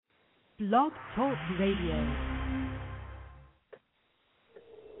Blog Talk Radio.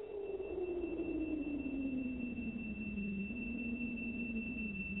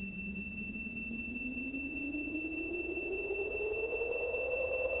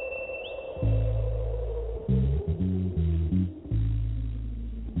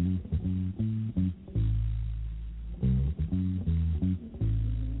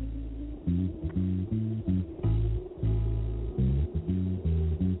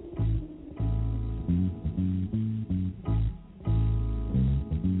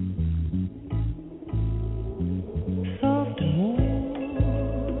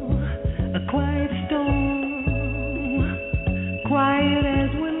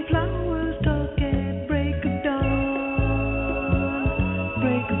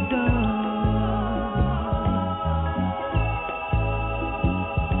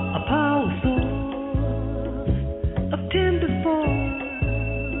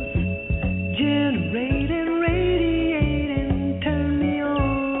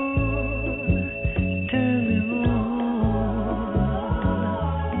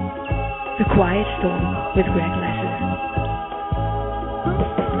 Quiet Storm with Greg Lassiter.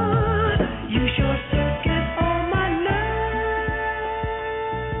 You sure circuit all my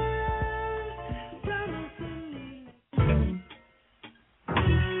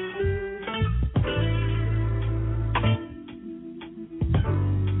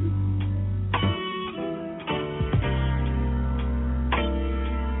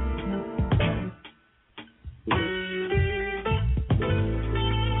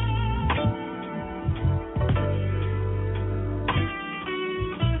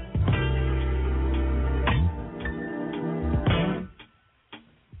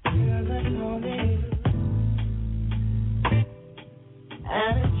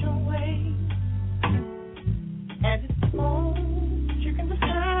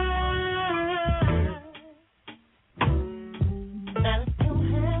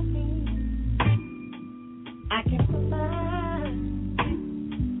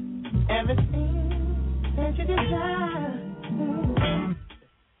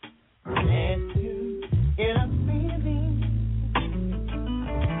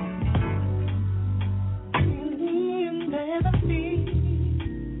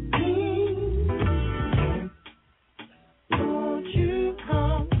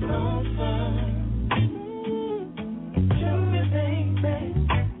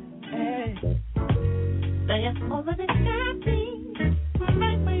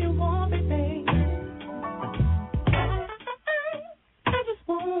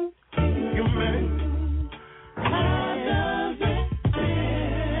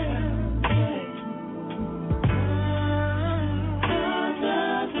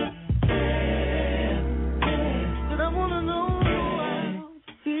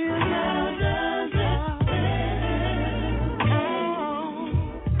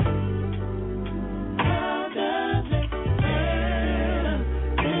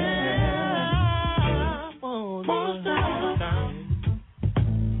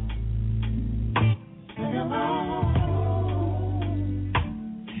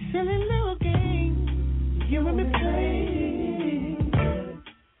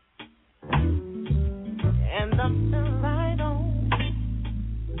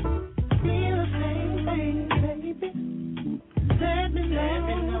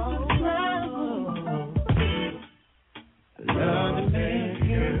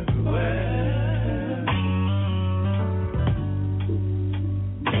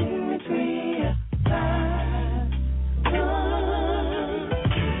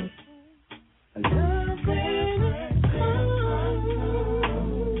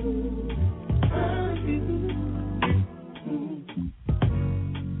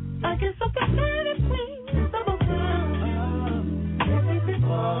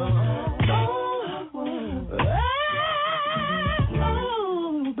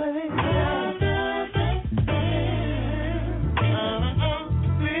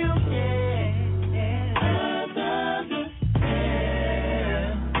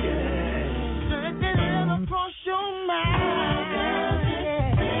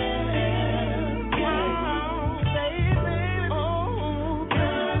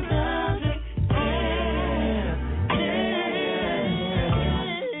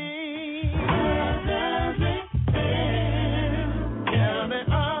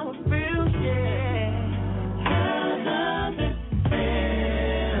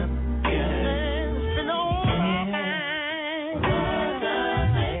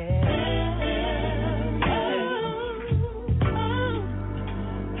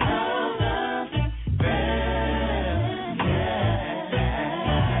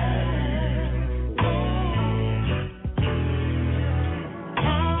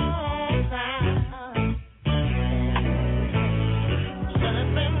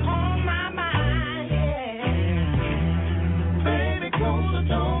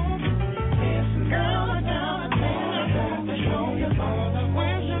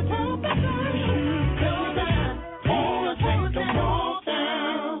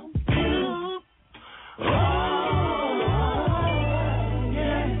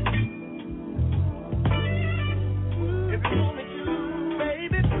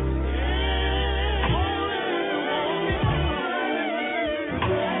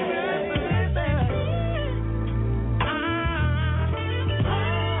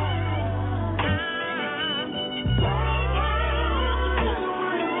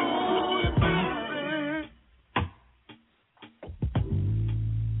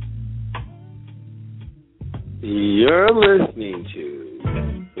You're listening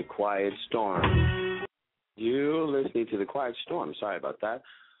to The Quiet Storm. You're listening to The Quiet Storm. Sorry about that.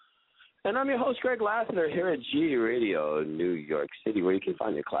 And I'm your host, Greg Lassiter, here at G Radio, New York City, where you can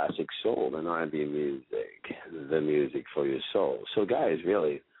find your classic soul and R&B music, the music for your soul. So, guys,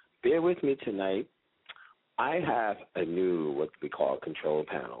 really, bear with me tonight. I have a new, what we call, control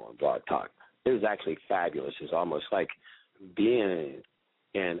panel on Blog Talk. It is actually fabulous. It's almost like being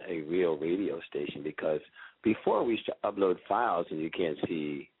in a real radio station, because before we used to upload files and you can't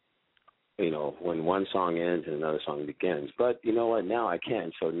see, when one song ends and another song begins. But you know what? Now I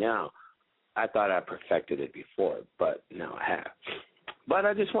can. So now I thought I perfected it before, but now I have. But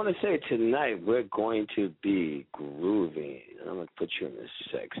I just want to say tonight we're going to be grooving. I'm going to put you in this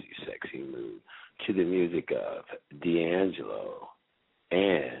sexy, sexy mood to the music of D'Angelo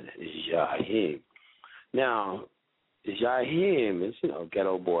and Jaheim. Now, Jaheim is,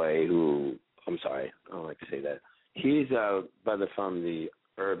 ghetto boy who, I'm sorry, I don't like to say that. He's a brother from the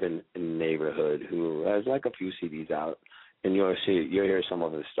urban neighborhood who has like a few CDs out, and you'll hear some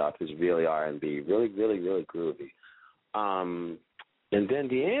of his stuff is really R&B, really, really, really groovy. And then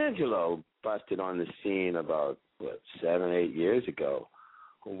D'Angelo busted on the scene about, 7, 8 years ago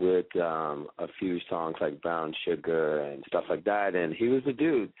with a few songs like Brown Sugar and stuff like that, and he was the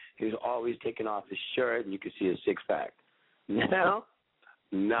dude. He was always taking off his shirt, and you could see his six-pack. Now,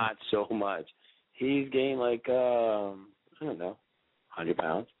 not so much. He's gained like, 100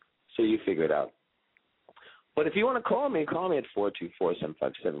 pounds, so you figure it out. But if you want to call me at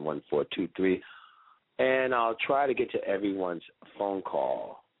 424-757-1423, and I'll try to get to everyone's phone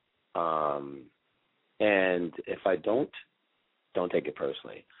call. And if I don't take it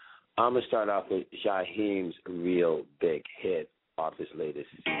personally. I'm going to start off with Jaheim's real big hit off his latest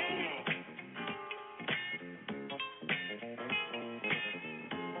CD.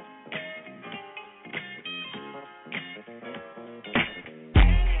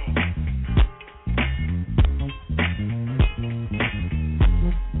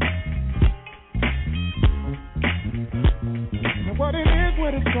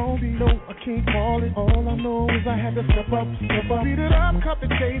 Can't call it. All I know is I had to step up. Beat it up, cut the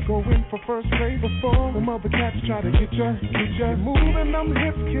tape, go in for first place before the mother cats try to get ya. Moving them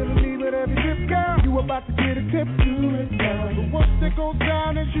hips, killing me with every tip, girl. You about to get a tip, do it now. The worst that goes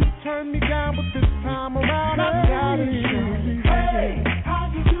down is you turn me down, but this time around I got it. Hey, how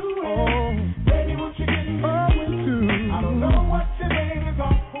you doing? Oh, baby, what you getting into? I don't know what your name is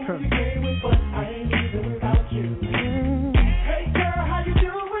or who you came with, but I ain't leaving without you.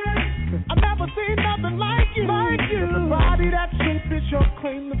 See nothing like you. The body that shape is your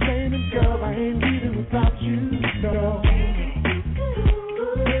claim to fame, and girl, I ain't leaving without you. No.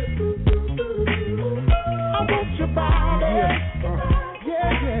 I want your body.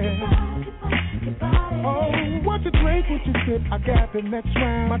 Yeah. Oh, what you drink, what you sip? I got the next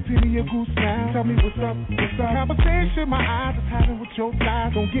round. Martini or goose now. Tell me what's up. Conversation my eyes is having with your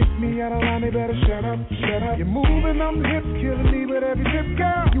thighs. Don't get me out of line, they better shut up. You're moving them hips, killing me with every tip,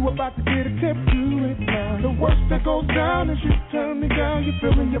 girl. You about to get a tip, do it now. The worst that goes down is you turn me down. You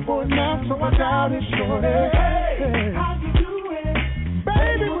feeling your boy now, so I doubt it, shorty. Hey, how you doing?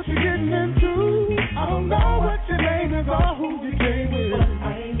 Baby, what you getting into? I don't know what your name is or who you came with, but I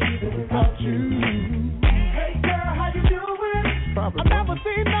ain't leaving without you. Hey girl, how you doing? I've never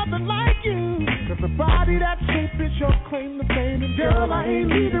seen nothing like you. Cause the body that shape is your claim to fame, and girl, I ain't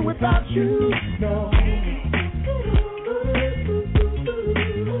leaving without you. No.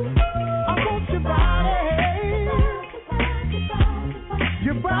 I want your body.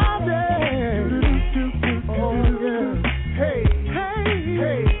 Your body. Oh yeah. Hey. I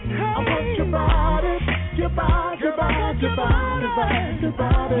want your body. Your body.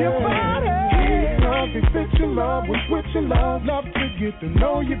 Love me, fit your love, was with your love. Love to get to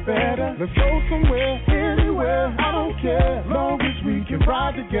know you better. Let's go somewhere, anywhere, I don't care. Long as we can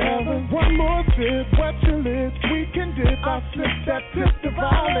ride together. One more sip, wet your lips, we can dip. I slip that tip to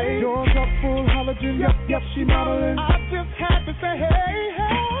violate. Doors up full halogen, yep, she modeling. I just had to say, hey,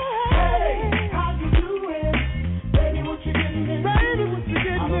 how you doing? Baby, what you getting into? I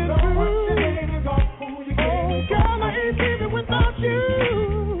don't know what your name is or who you came with. Girl, I ain't leaving without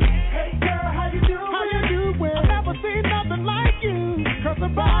you. Hey, girl, how you doing? I've never seen nothing like you. Cause the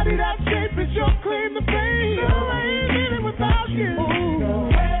body that shape is your claim to fame. Girl, I ain't leaving without you.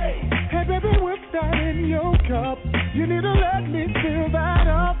 Hey, baby, what's that in your cup? You need to let me fill that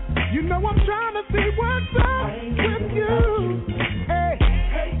up. You know I'm trying to see what's up with you. Hey,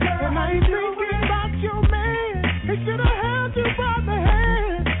 girl, and I ain't thinking about your man. He should have held you by the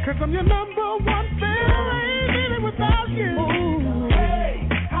hand. Cause I'm your number one fan. I ain't leaving without you. Hey,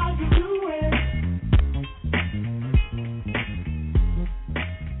 how you doing?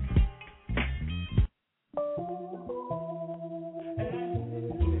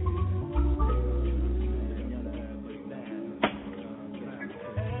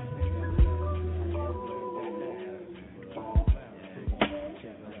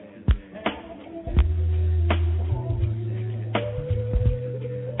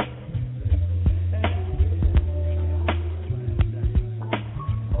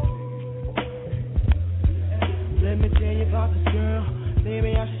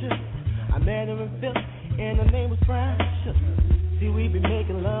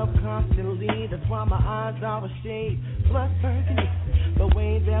 while my eyes are a shade plus burgundy. The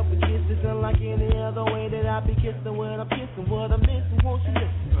way that we kiss isn't like any other way that I be kissing when I'm kissing. What I'm missing, won't you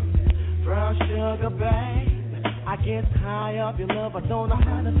listen? Brown sugar, babe. I guess high up your love, I don't know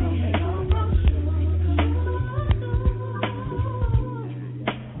how to behave.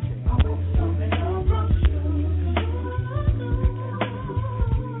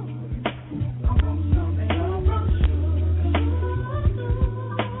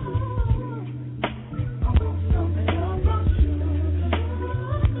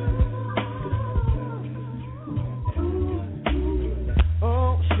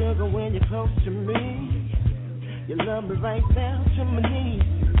 When you're close to me, you love me right down to my knees.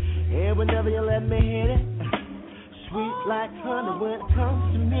 And whenever you let me hit it, sweet like honey when it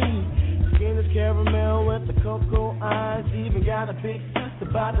comes to me. Skin is caramel with the cocoa eyes. Even got a big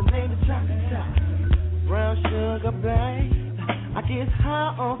sister by the name of Chocolate. Brown sugar, babe. I get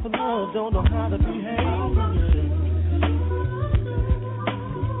high off of love, don't know how to behave.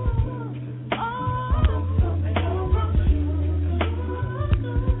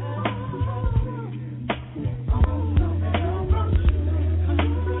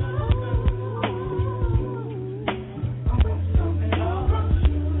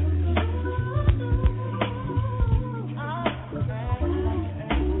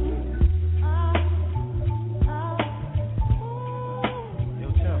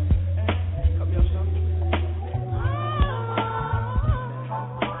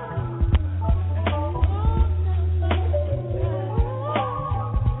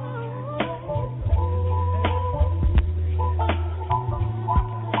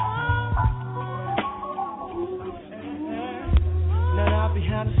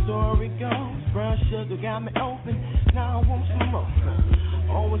 Got me open, now I want some more.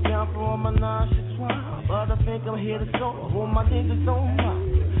 Always down for all my nonchalant, but I think I'm here to solo. Hold my niggas on my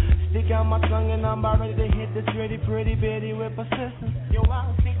stick out my tongue and I'm about ready to hit this pretty bitty with persistence. Yo, I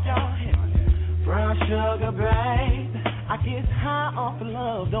don't think y'all hit me. Brown sugar, babe. I get high off of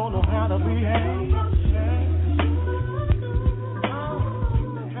love, don't know how to behave.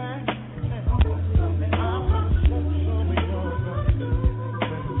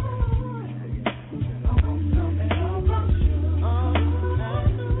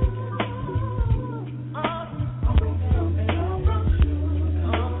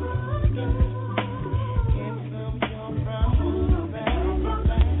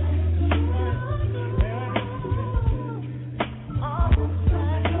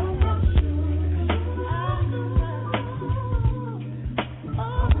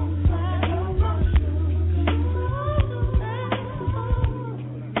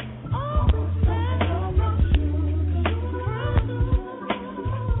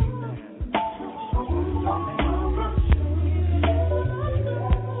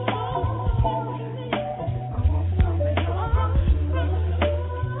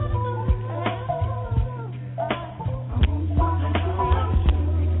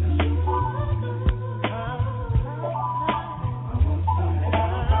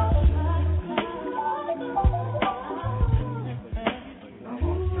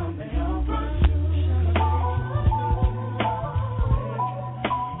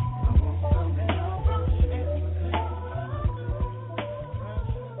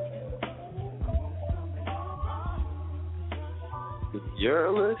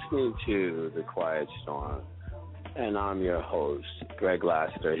 You're listening to The Quiet Storm, and I'm your host, Greg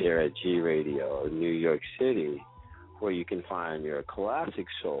Lassiter, here at G Radio, New York City, where you can find your classic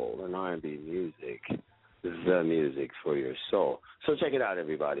soul and R&B music, the music for your soul. So check it out,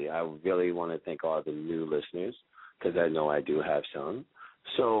 everybody. I really want to thank all the new listeners, because I know I do have some.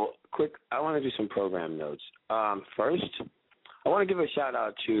 So quick, I want to do some program notes. First, I want to give a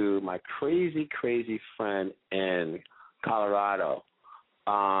shout-out to my crazy friend in Colorado,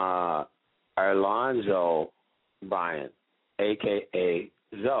 Alonzo Bryant, a.k.a.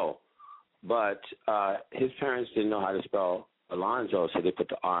 Zoe. But his parents didn't know how to spell Alonzo, so they put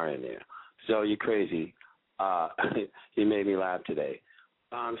the R in there. So you're crazy. He made me laugh today.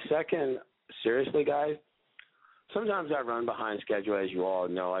 Second, seriously, guys, sometimes I run behind schedule, as you all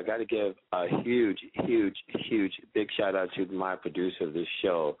know. I got to give a huge big shout-out to my producer of this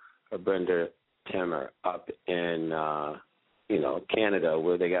show, Brenda Timmer, up in Canada,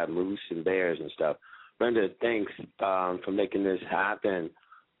 where they got moose and bears and stuff. Brenda, thanks for making this happen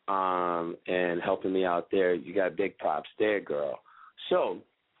and helping me out there. You got big props there, girl. So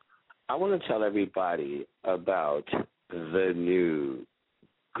I want to tell everybody about the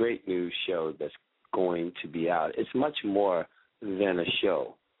great new show that's going to be out. It's much more than a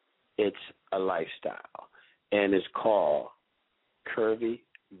show. It's a lifestyle, and it's called Curvy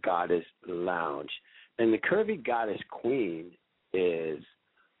Goddess Lounge. And the Curvy Goddess Queen is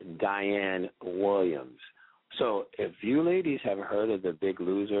Diane Williams. So if you ladies have heard of The Big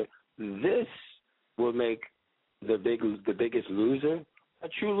Loser, this will make the biggest loser a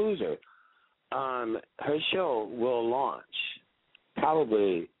true loser. Her show will launch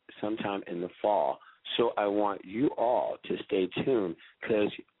probably sometime in the fall. So I want you all to stay tuned because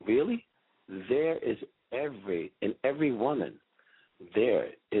really there is in every woman, there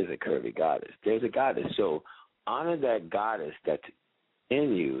is a curvy goddess. There's a goddess. So honor that goddess that's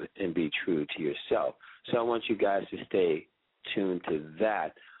in you and be true to yourself. So I want you guys to stay tuned to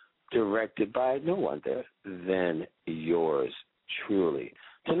that, directed by no other than yours truly.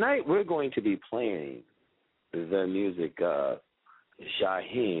 Tonight we're going to be playing the music of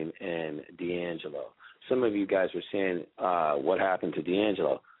Shaheem and D'Angelo. Some of you guys were saying what happened to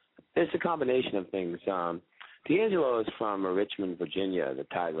D'Angelo. It's a combination of things. D'Angelo is from Richmond, Virginia, the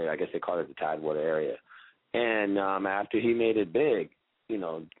Tidewater. I guess they call it the Tidewater area. And after he made it big,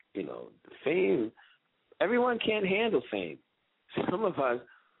 fame. Everyone can't handle fame. Some of them,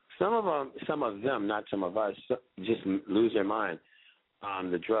 not some of us, just lose their mind.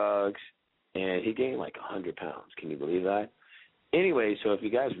 The drugs, and he gained like 100 pounds. Can you believe that? Anyway, so if you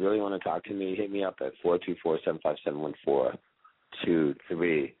guys really want to talk to me, hit me up at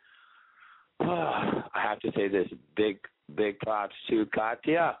 424-757-1423. I have to say this, big props to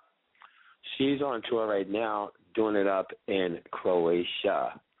Katya. She's on tour right now, doing it up in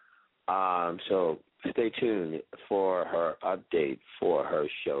Croatia. So stay tuned for her update for her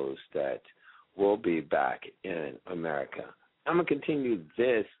shows that will be back in America. I'm going to continue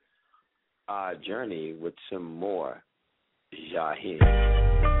this journey with some more Jaheem.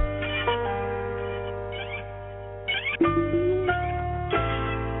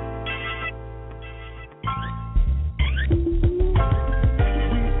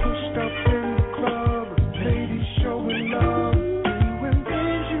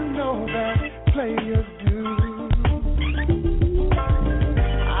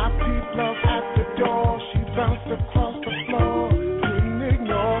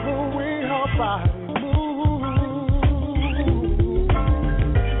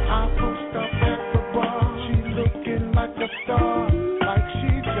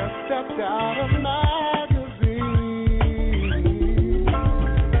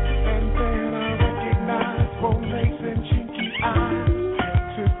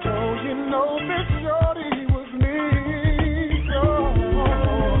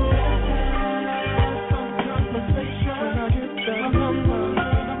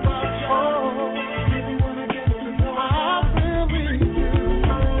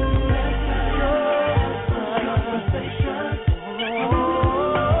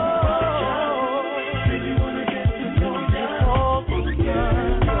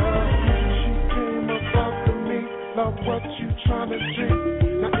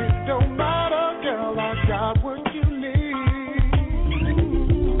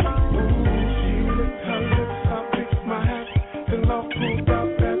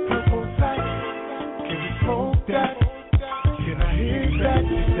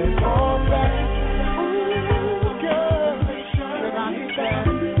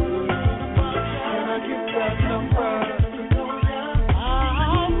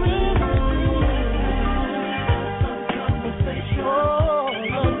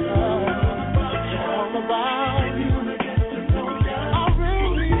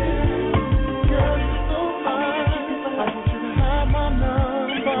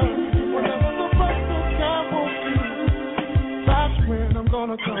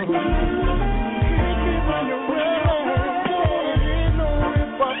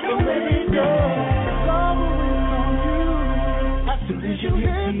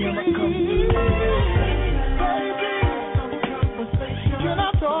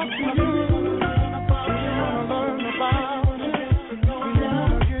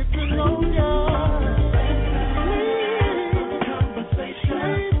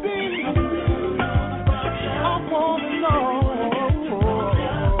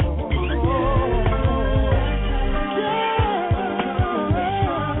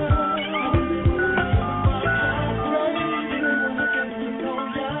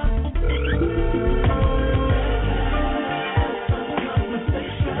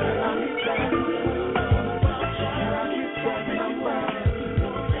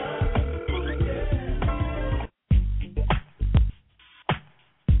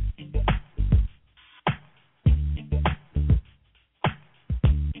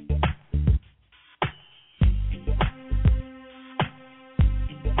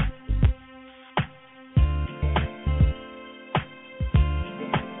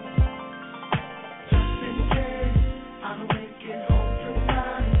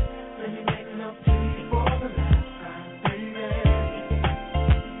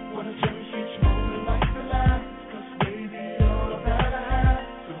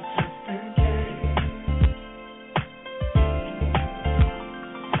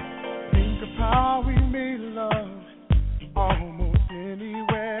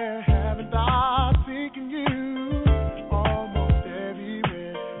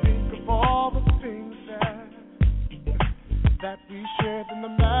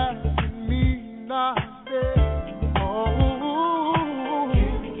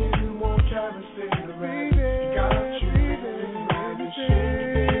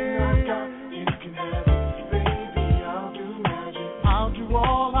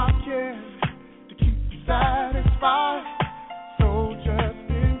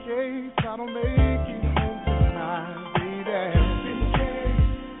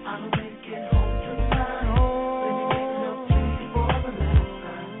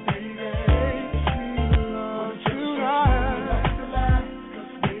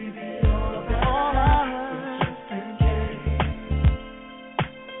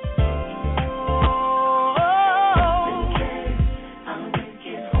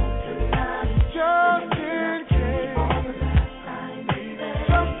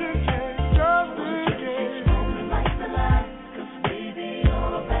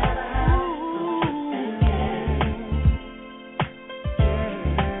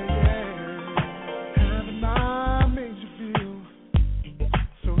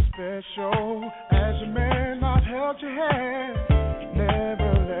 special as your man not held your hand,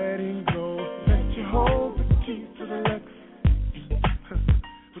 never letting go. Let you hold the key to the Lexus.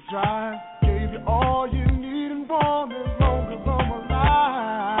 For drive, gave you all you need and want as long as I'm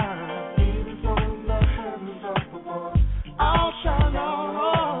alive. Even from the heavens up above, I'll shine out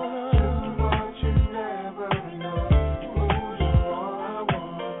all of what you never know. Oh, you're all I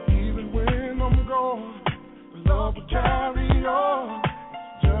want. Even when I'm gone, love will carry on.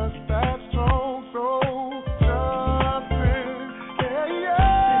 Just that strong, so trusting, yeah.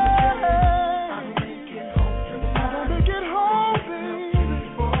 I'll make it home tonight. I'll make it home, baby.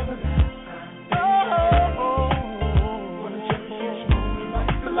 For the last time, oh, wanna cherish each moment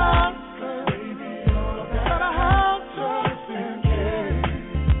like the last time, baby. All that I have, just in case.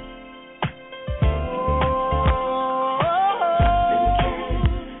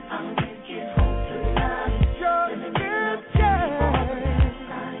 I'll make it home tonight. Just in case.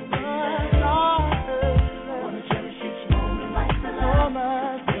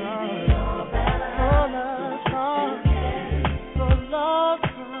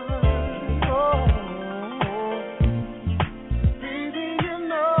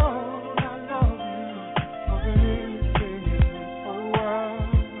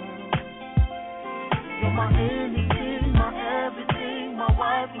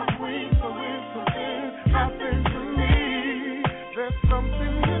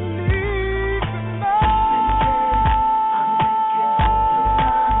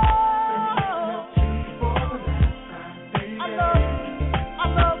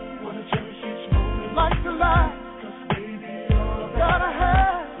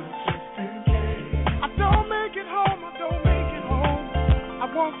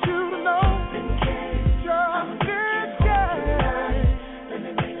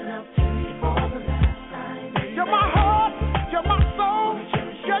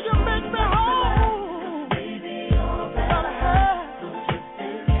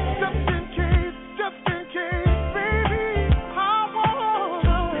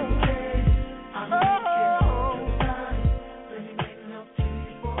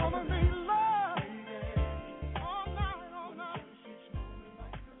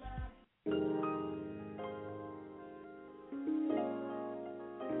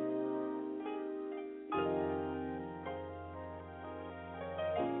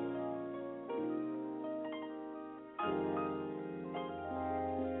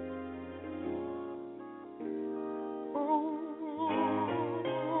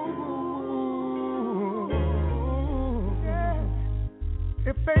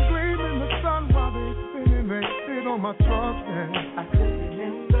 If they gleam in the sun while they spinning, they sit on my trunk stand. I couldn't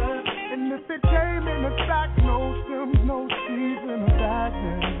remember. And if it came in a sack, no stems, no seeds in a bag,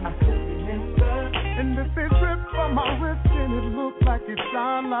 then I couldn't remember. And if it dripped from my wrist and it looked like it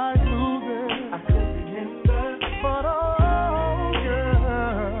shined like blue, then I couldn't remember. But oh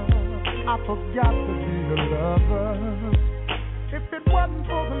yeah, I forgot to be a lover. If it wasn't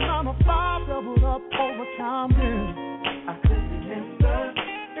for the 9 to 5 doubled up overtime, then I couldn't remember.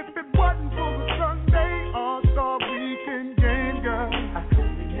 If it wasn't for the Sunday All-Star Weekend game, girl, I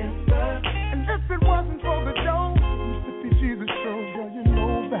couldn't remember. And if it wasn't for the Joe Mississippi Jesus show, girl, you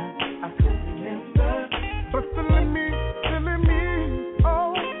know that I couldn't remember. But silly me,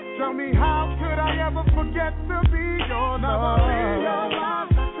 oh, tell me how could I ever forget to be your love? Never realize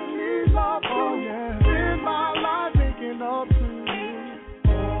that you need love, oh yeah. In my life, making up to you.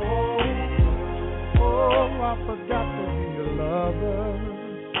 Oh, I forgot to be a lover.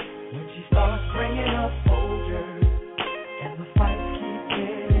 When she starts bringing up soldiers and the fights keep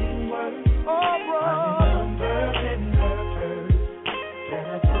getting worse. Oh, bro. Finding numbers in her purse.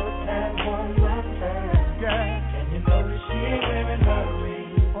 Better put that one right first. Yeah. And you know that she ain't wearing her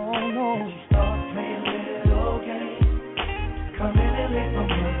ring. Oh, no. And she starts playing little games. Come in and lick my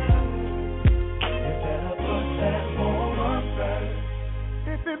money. You better put that one first.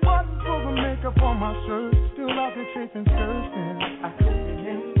 If it wasn't for the makeup on my shirt, still I'd be chasing skirts and I couldn't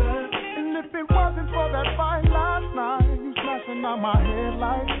remember. And if it wasn't for that fight last night, you smashing out my head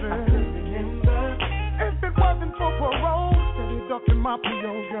like this, I couldn't remember. If it wasn't for parole, steady ducking my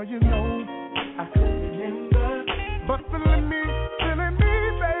PO, girl, you know I couldn't remember. But feeling me,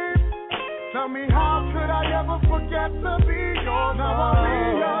 babe. Tell me how could I ever forget to be your love? Now I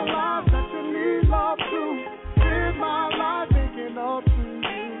realize that you need love too. Here's my life making up to you.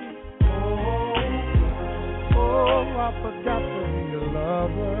 Oh, I forgot to be a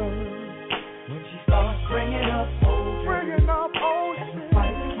lover. When she starts bringing up old and the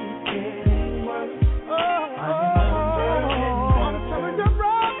fights keep getting worse. I'm telling your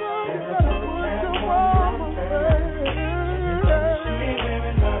brother, you better put your woman away. She ain't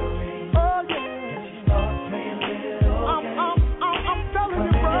wearing her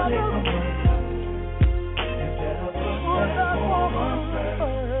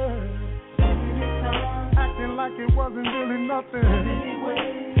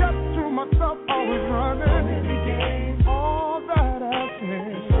always running. All that I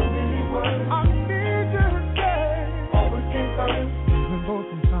can. I need you to stay. Even though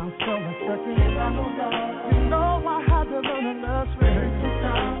sometimes felt like second. You know I had to learn a lesson.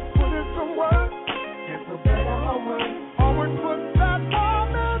 Put in some work. It's a better work. Always put that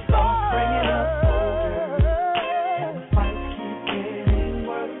moment first. Bring it up. And the fights keep getting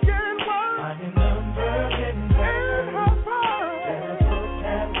worse. Finding numbers getting better. Better put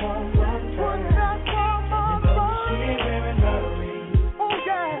that one first. She ain't wearing her ring. Oh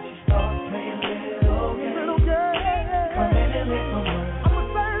yeah. She starts playing little games. Come in and lick my word. I'ma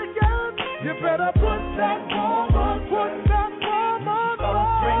say it again. You better put that woman. Put that woman. Start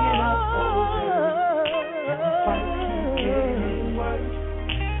bringing up older. And the fights keep getting worse.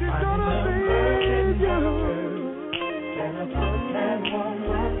 She's gonna leave you. Better put that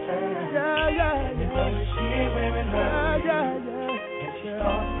woman first. Yeah. She ain't wearing her ring. And she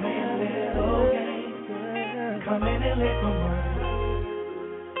starts playing little games. Come in and lick my word.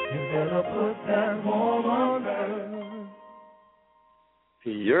 You better put that woman first.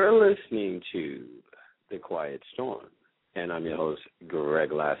 You're listening to The Quiet Storm, and I'm your host,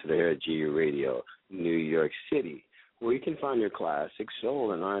 Greg Lassiter, here at GU Radio, New York City, where you can find your classic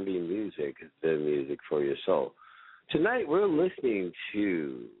soul and R&B music, the music for your soul. Tonight, we're listening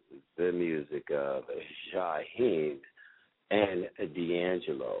to the music of Shaheem and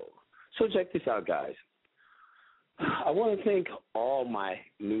D'Angelo. So check this out, guys. I want to thank all my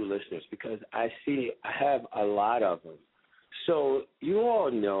new listeners because I have a lot of them. So you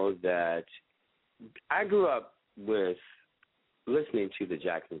all know that I grew up with listening to the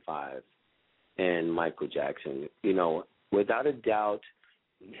Jackson 5 and Michael Jackson. You know, without a doubt,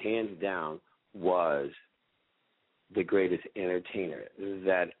 hands down, was the greatest entertainer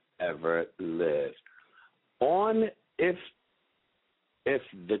that ever lived. If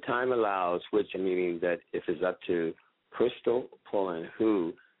the time allows, which meaning that if it's up to Crystal Pullen,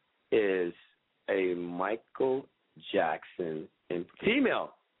 who is a Michael Jackson,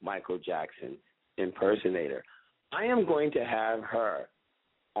 female Michael Jackson impersonator, I am going to have her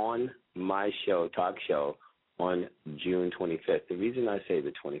on my show, talk show, on June 25th. The reason I say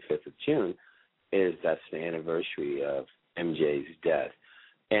the 25th of June is that's the anniversary of MJ's death.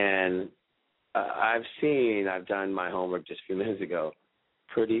 And I've done my homework just a few minutes ago.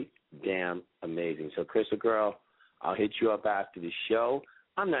 Pretty damn amazing. So, Crystal Girl, I'll hit you up after the show.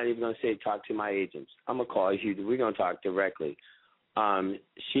 I'm not even going to say talk to my agents. I'm going to call you. We're going to talk directly. I'm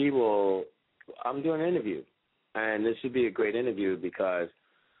doing an interview, and this would be a great interview because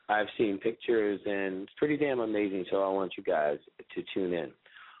I've seen pictures, and it's pretty damn amazing, so I want you guys to tune in.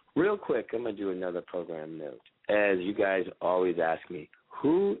 Real quick, I'm going to do another program note. As you guys always ask me,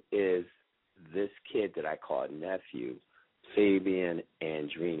 who is this kid that I call nephew, Fabian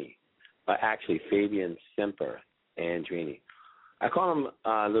Andrini? Actually, Fabian Semper Andrini. I call him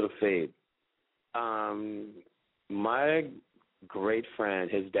Little Fabe. My great friend,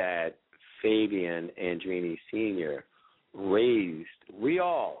 his dad, Fabian Andrini Sr.,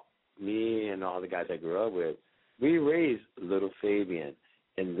 me and all the guys I grew up with, we raised little Fabian.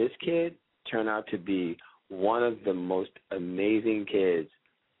 And this kid turned out to be one of the most amazing kids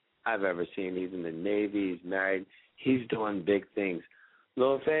I've ever seen. He's in the Navy. He's married. He's doing big things.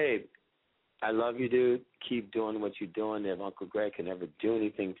 Little Fabe, I love you, dude. Keep doing what you're doing. If Uncle Greg can ever do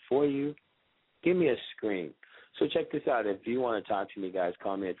anything for you, give me a scream. So check this out. If you want to talk to me, guys,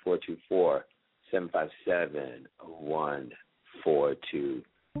 call me at 424-757-1423.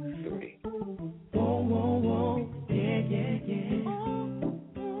 Whoa, whoa, whoa, yeah, yeah, yeah.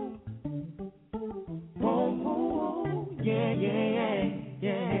 Whoa, whoa, whoa, yeah, yeah,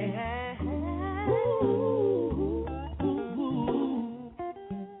 yeah. Ooh, ooh, ooh.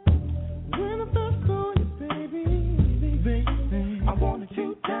 When I first saw you, baby, I wanted you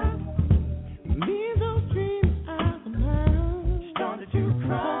down. Me and those dreams out of mine started to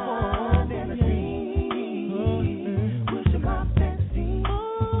cry in the dream. Wishing my fancy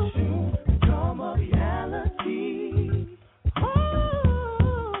soon come up.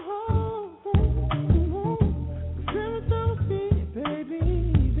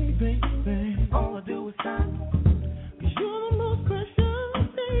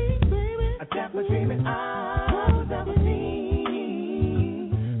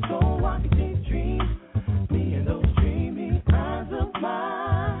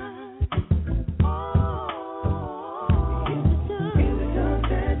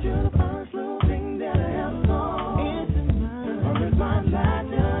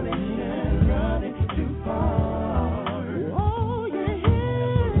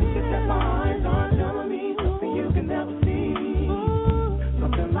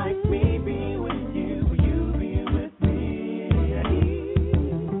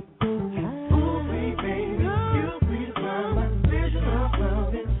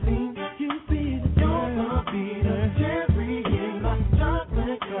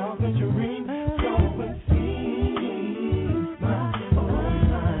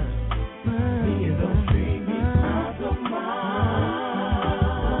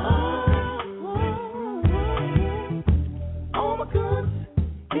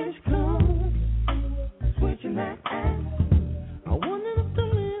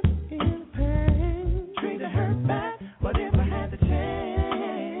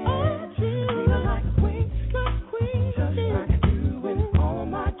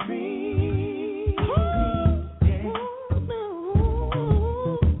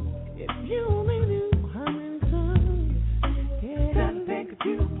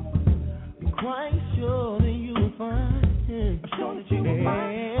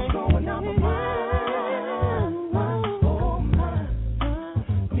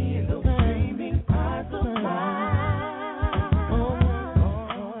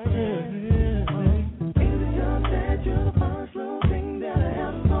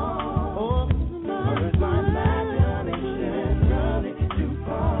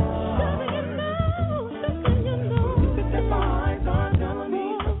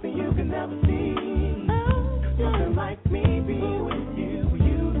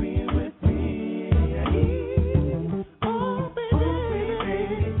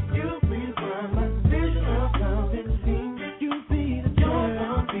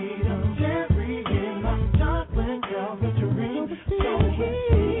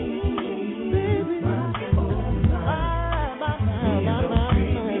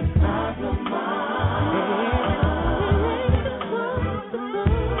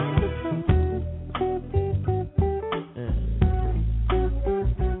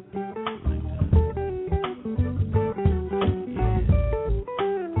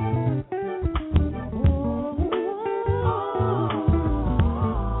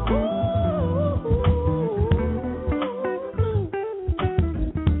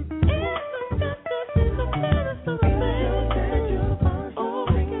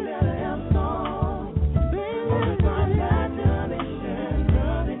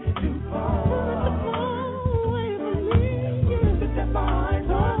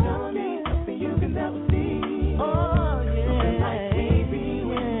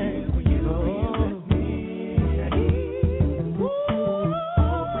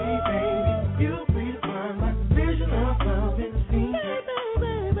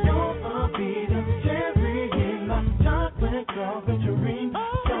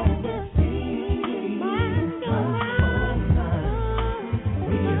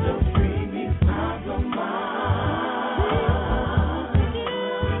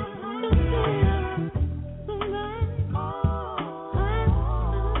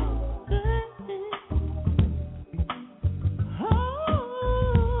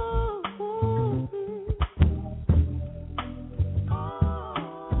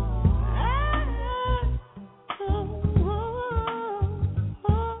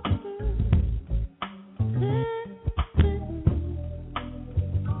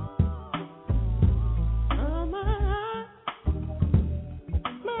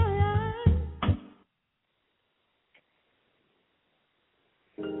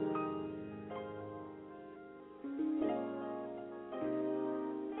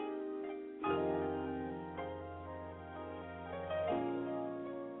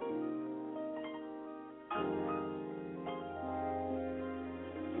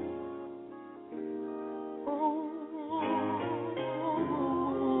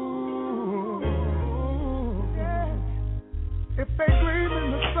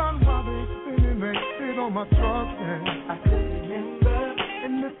 they sit on my truck and I could remember.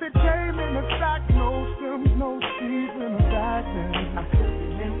 And if it came in a sack, no stems, no seeds in a bag, then I could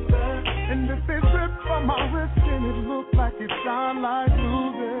remember. And if it ripped from my wrist and it looked like it shined like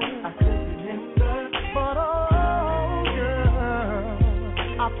blue, then I could remember. But oh yeah,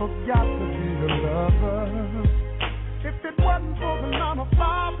 I forgot to be a lover. If it wasn't for the 9 to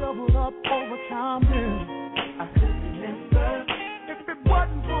 5 doubled up overtime, then I could remember. If it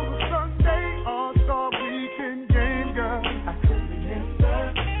wasn't for the Sunday All-Star Weekend game, girl, I could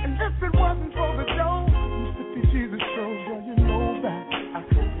remember. And if it wasn't for the dough, Mississippi Jesus show, girl, you know that I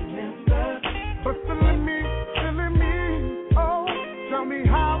could remember. But feeling me, oh, tell me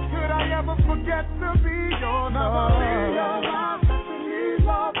how could I ever forget to be your lover? Be your life, to me,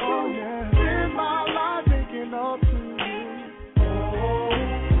 love, oh yeah. In my life, making up to you.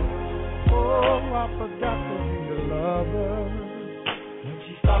 Oh, I forgot to be your lover. When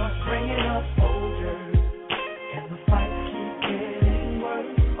she starts bringing up folders and the fights keep getting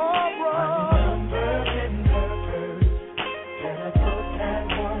worse. Oh, bro. Finding numbers in her purse. Better put that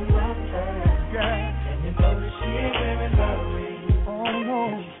one right first. Yeah. And you know that she ain't wearing her ring. Oh, no.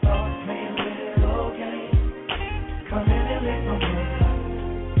 When she starts playing little games, come in and lick my hand.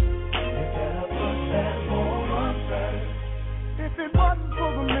 You better put that one on first. If it wasn't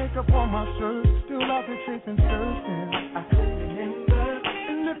for the makeup on my shirt, still out there chasing skirts, and I could remember.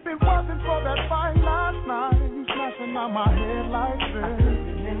 And if it wasn't for that fight last night, you smashing out my head like this. I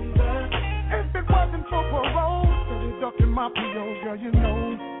could remember. If it wasn't for parole, steady ducking my PO, girl, you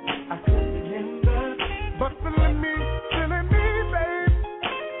know. I could remember. But feeling me, babe.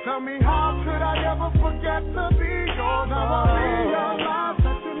 Tell me how could I ever forget to be yours? Now I realize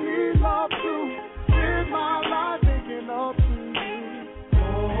that you need love too. Here's my life thinking up to you.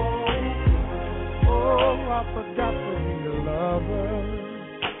 Oh, I forgot to be a lover.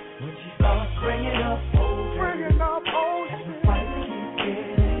 When she starts bringing up old Bringing up old and the shit. fight keeps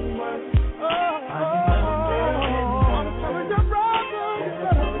getting worse. I'm telling your brother, you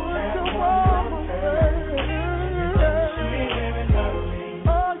better put your woman first. She ain't wearing her ring.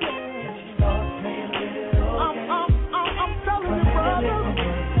 Oh yeah. And she starts playing little games. I'm telling you, brother.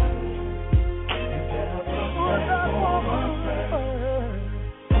 Put that woman first.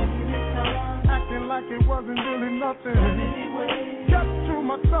 Acting like it wasn't really nothing. Kept to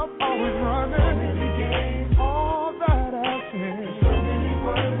myself, always running. All that action.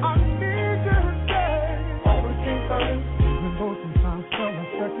 I need you to stay. Always think first. Even though sometimes felt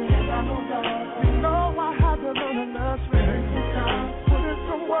like second. You know I had to learn a lesson. Put in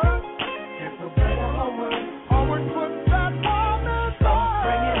some work. Get the better or worse. Always put that woman first.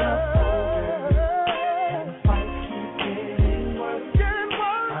 Bring it up. And the fight keeps getting worse. Getting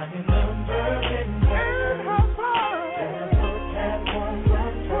worse. Finding numbers in her In purse. her purse. Better put that one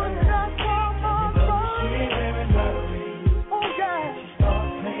right Put first. that woman You know she first. ain't wearing her ring. Oh yeah. She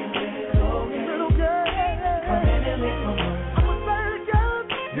starts playing little games. Little girl. Come in and lick my word. I'ma say it again.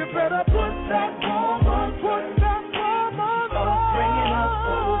 You better put that woman, put that woman Start bringing up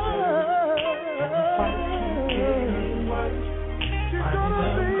folders. And the fight first. keeps getting worse. She's Finding gonna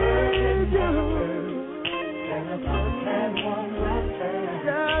numbers in need her you. purse. Better put that one right first.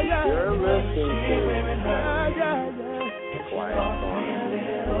 Yeah, yeah. You're listening She ain't wearing to her ring. The Quiet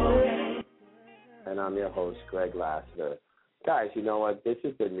Storm, and I'm your host, Greg Lassiter. Guys, you know what? This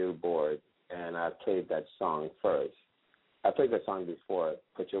is the new board, and I played that song first. I played that song before,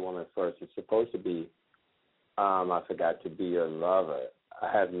 Put Your Woman First. It's supposed to be I Forgot to Be Your Lover.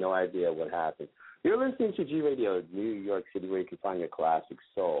 I have no idea what happened. You're listening to G Radio, New York City, where you can find your classic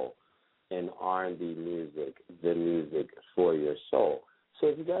soul and R&B music, the music for your soul. So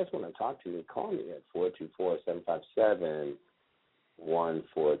if you guys want to talk to me, call me at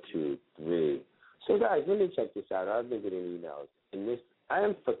 424-757-1423. So guys, let me check this out. I've been getting emails, and this I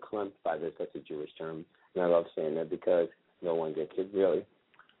am verklempt by this. That's a Jewish term, and I love saying that because no one gets it really.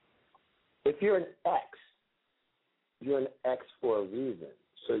 If you're an ex for a reason,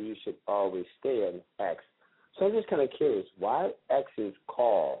 so you should always stay an ex. So I'm just kind of curious, why exes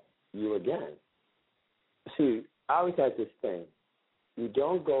call you again? See, I always had this thing. You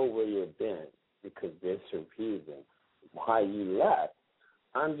don't go where you've been because there's a reason why you left.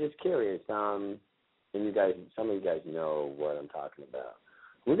 I'm just curious. And you guys, some of you guys know what I'm talking about.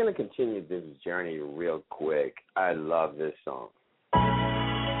 We're going to continue this journey real quick. I love this song.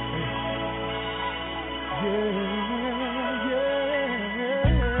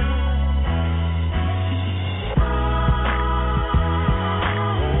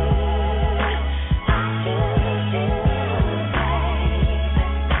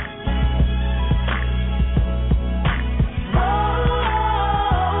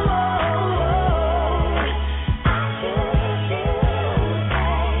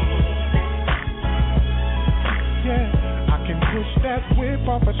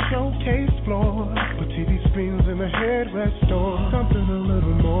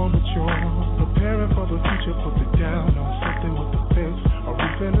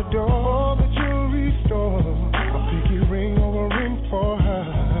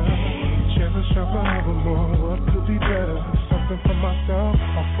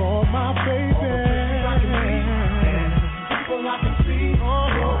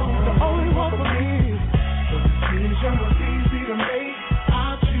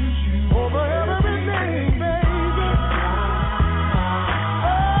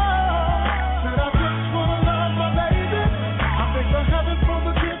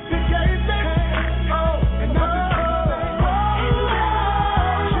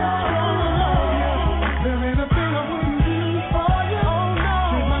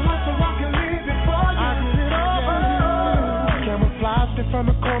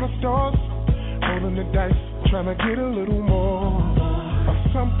 stars, rolling the dice, trying to get a little more of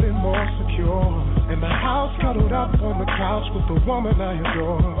something more secure. In the house, cuddled up on the couch with the woman I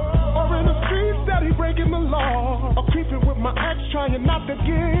adore. Or in the streets, steady breaking the law. Or creeping with my ex, trying not to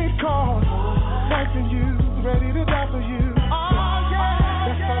get caught. Wiping you, ready to die for you. Oh yeah,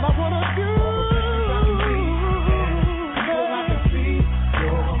 that's all I wanna do. People I can see,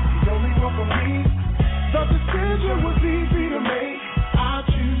 you're the only one for me. The decision was easy to make. I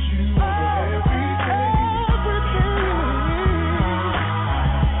choose you over everything.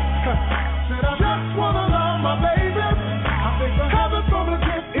 Said I just wanna love my baby. I thank the heavens for the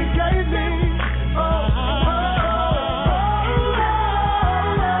gift it gave me.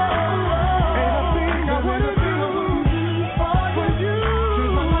 Ain't a thing I wouldn't do for you.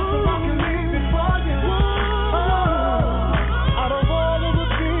 Give my life so I can live it for you. Out of all of the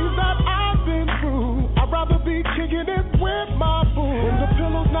things that I've been through, I'd rather be kicking it with my boo. When the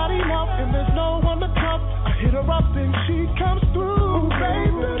pillow's not enough and there's no one to cuff, I hit her up and she comes through,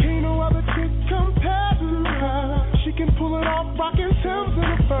 baby. Can't no other chick compare to her. She can pull it off, rockin' Timbs in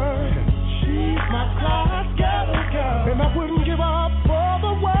the fur. She's my class girl, and I wouldn't give her up for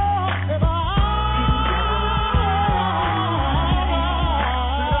the world if I.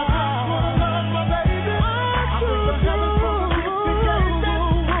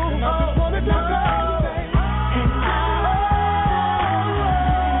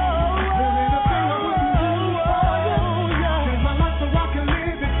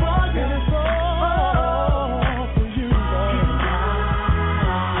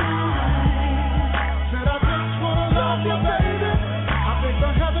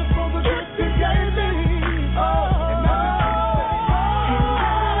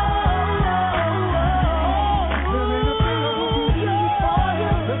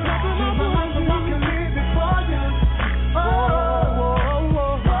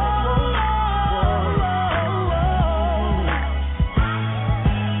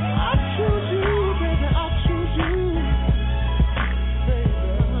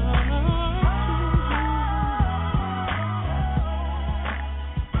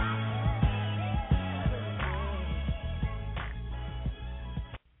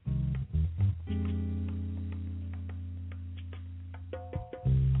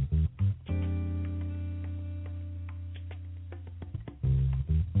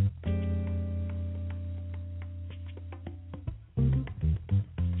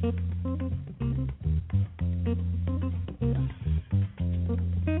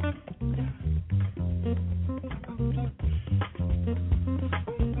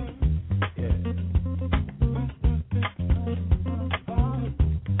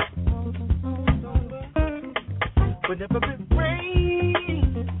 Whenever it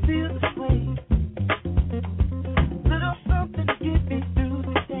rains, it feels this way. Little something to get me through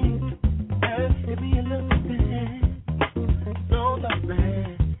the day. Give me a little bit, no love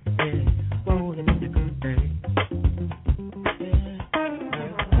bad. Yeah, rolling in the good day.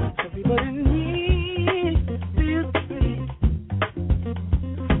 Yeah, everybody needs to feel free.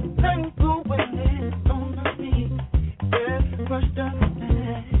 Letting go when it's on my feet. Yeah, crushed up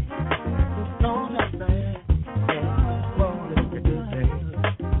bad, no love bad.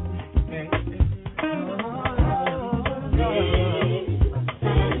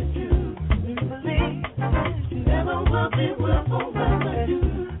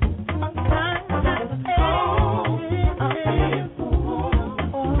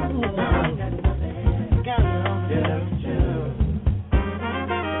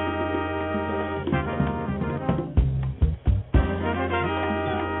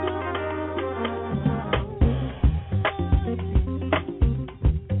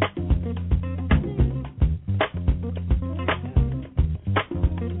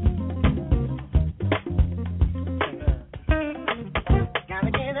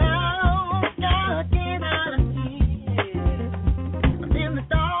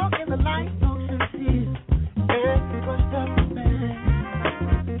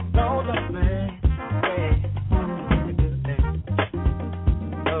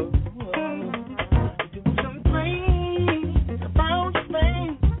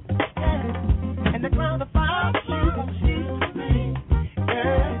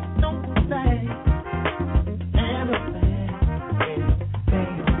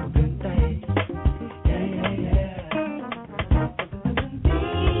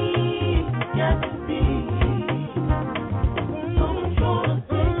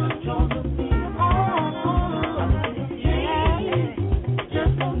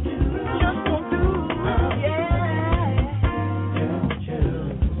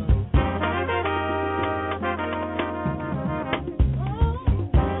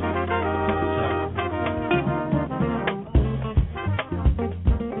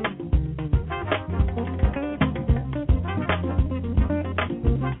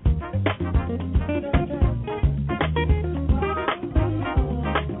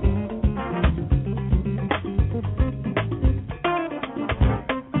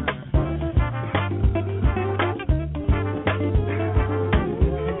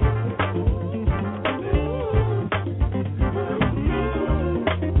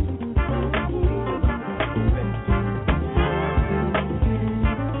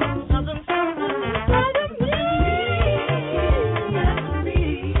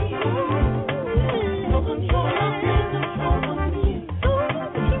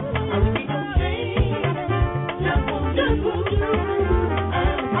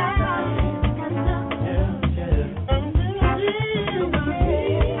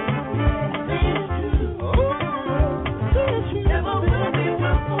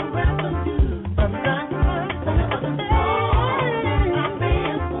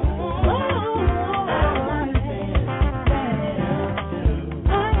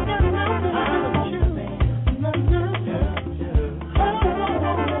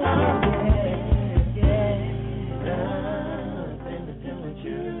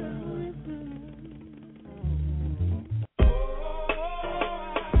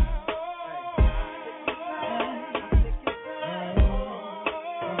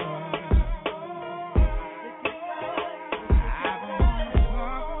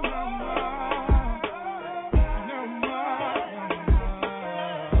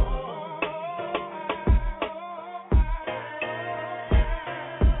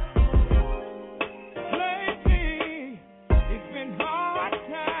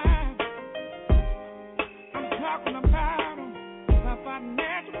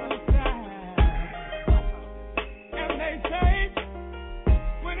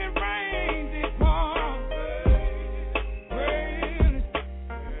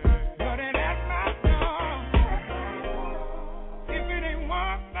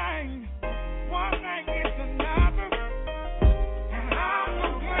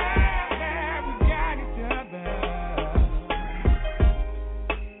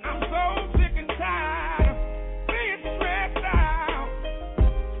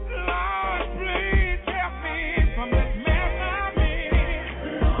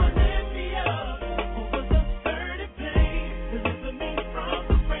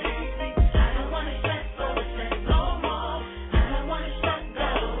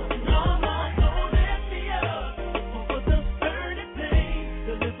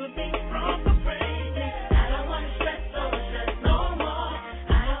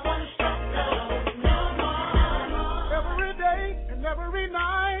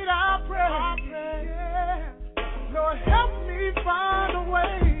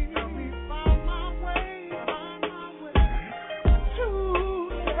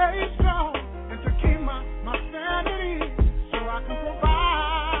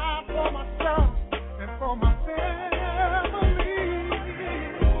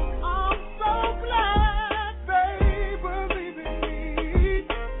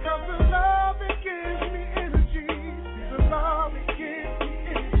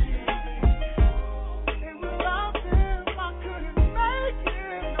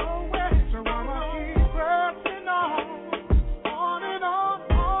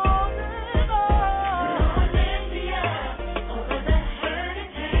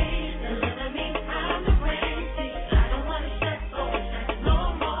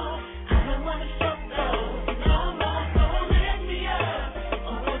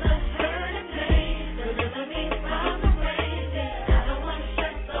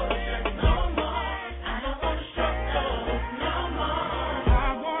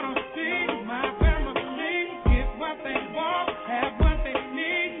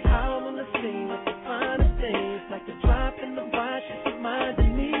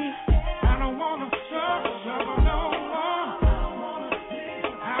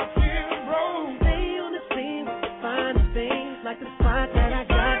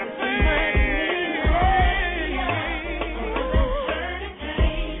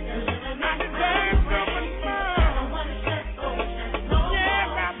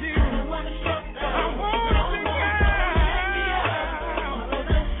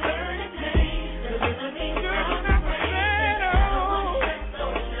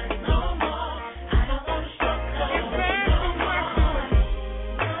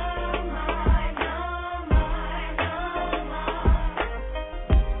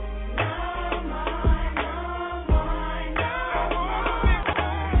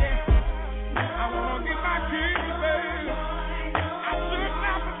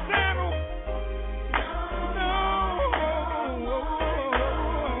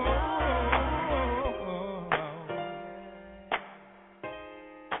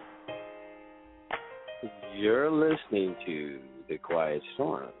 You're listening to The Quiet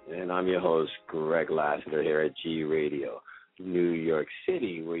Storm, and I'm your host, Greg Lassiter, here at G Radio, New York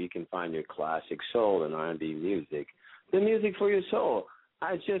City, where you can find your classic soul and R&B music, the music for your soul.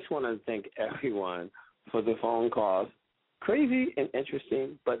 I just want to thank everyone for the phone calls. Crazy and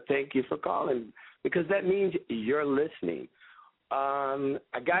interesting, but thank you for calling, because that means you're listening. I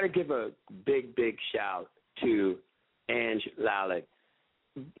got to give a big, big shout to Ange Lalek.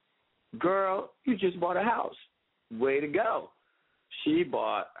 Girl, you just bought a house. Way to go. She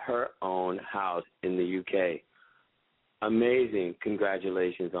bought her own house in the UK. Amazing.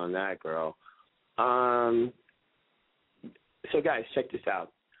 Congratulations on that, girl. So, guys, check this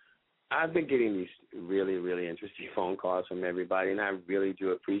out. I've been getting these really, really interesting phone calls from everybody, and I really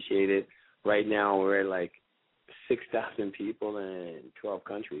do appreciate it. Right now, we're at like 6,000 people in 12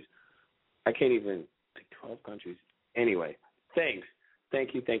 countries. I can't even think 12 countries. Anyway, thanks.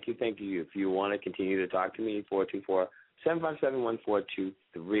 Thank you. If you want to continue to talk to me,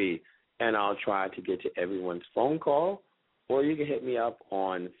 424-757-1423, and I'll try to get to everyone's phone call, or you can hit me up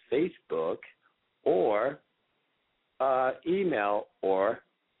on Facebook or email or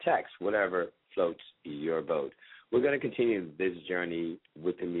text, whatever floats your boat. We're going to continue this journey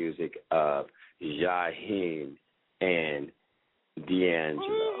with the music of Jaheim and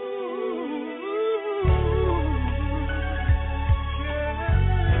D'Angelo.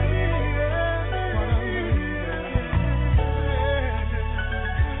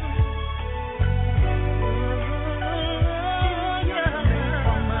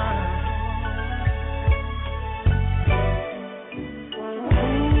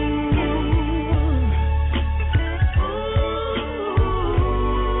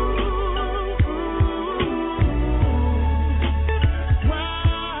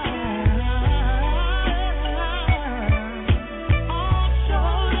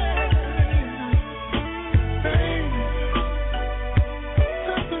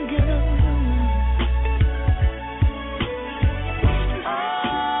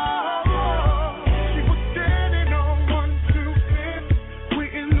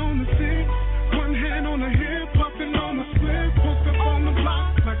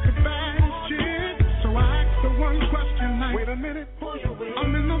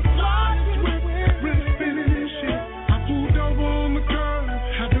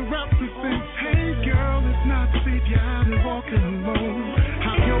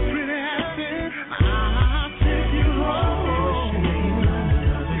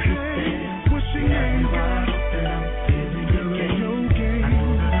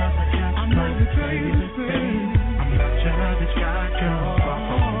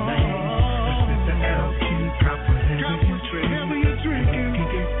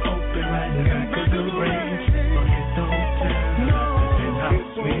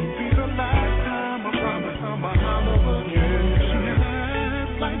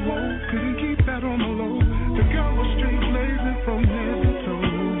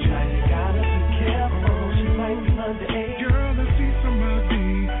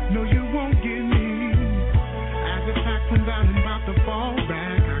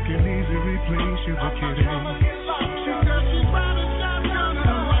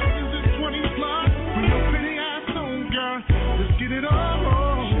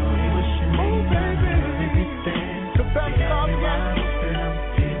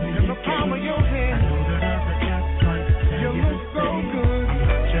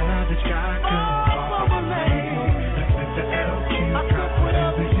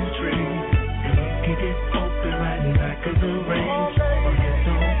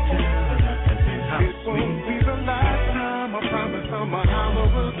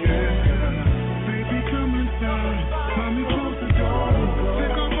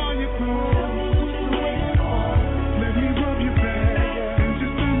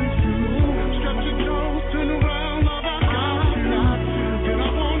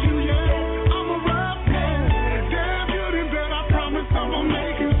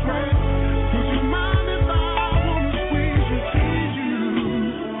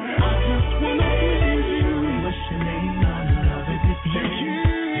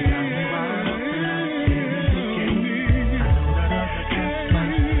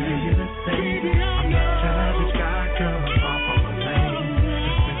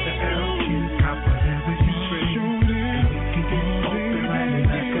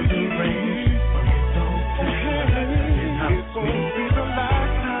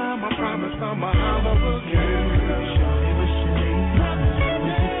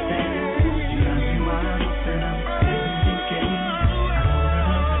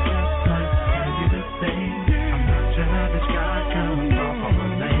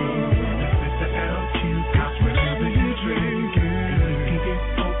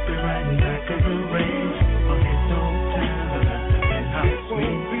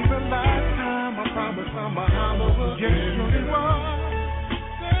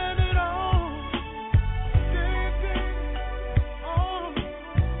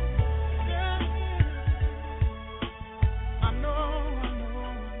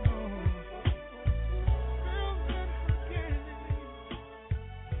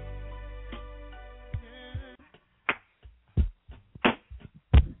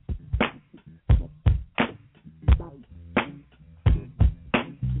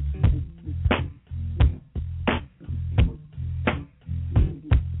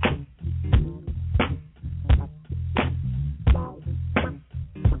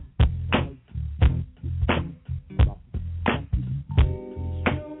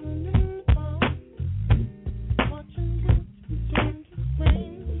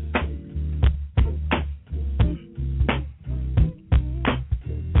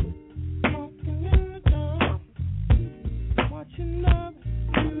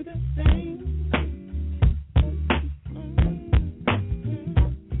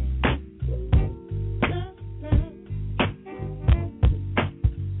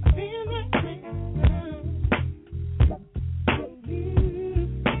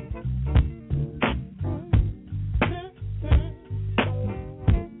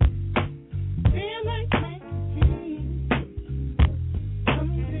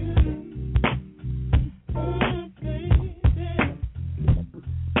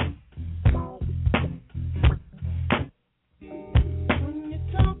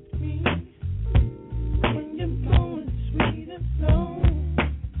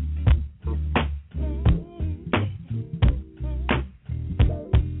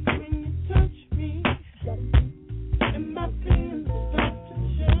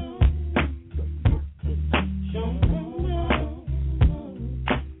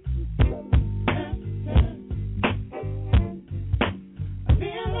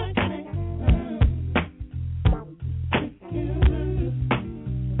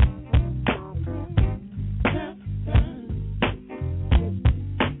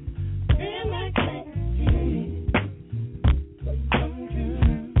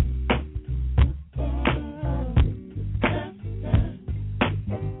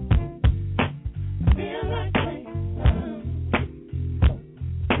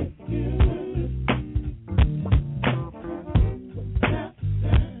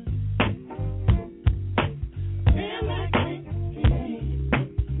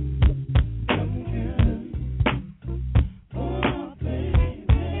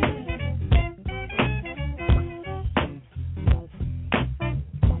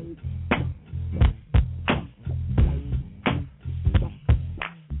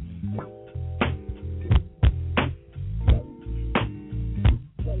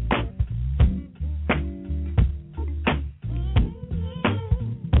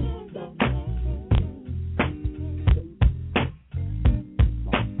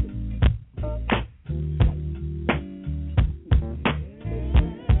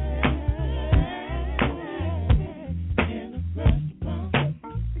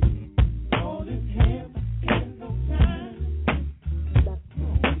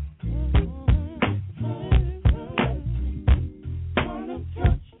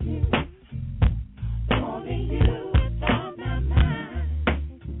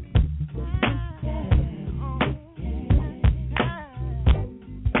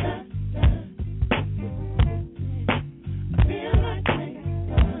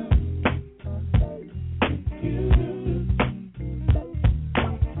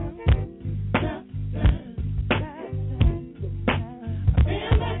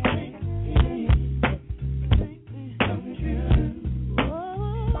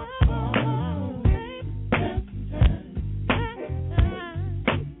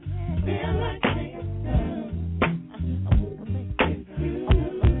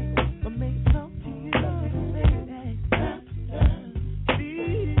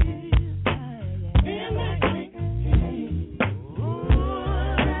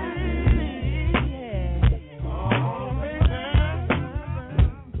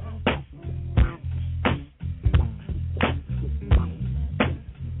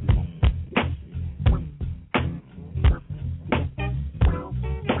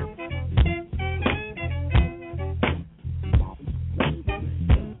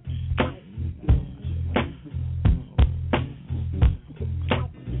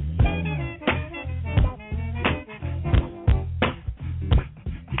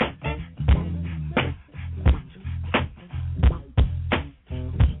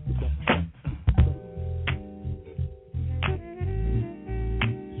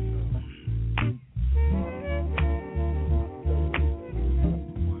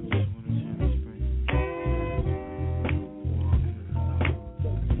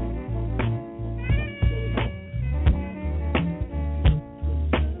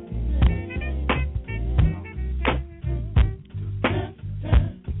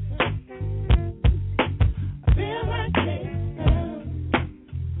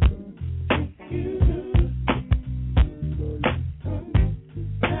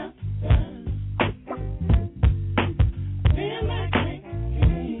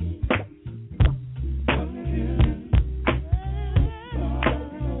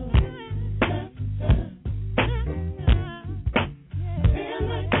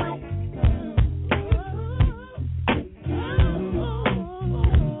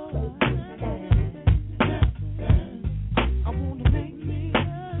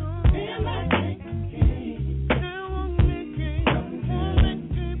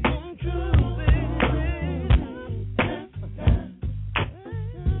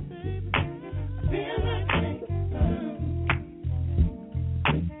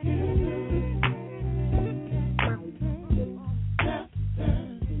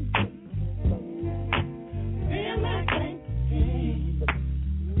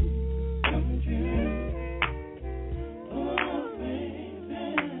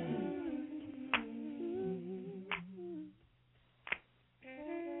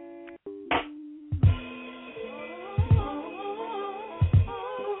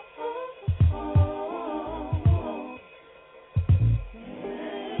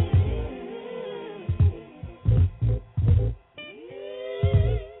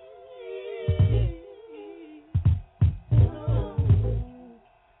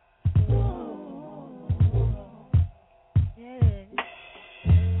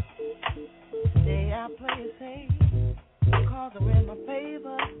 Now play it safe, cause are in my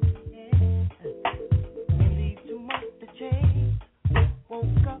favor. Yeah. It leaves too much to change.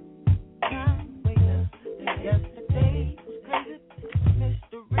 Woke up, time later. Yesterday was crazy.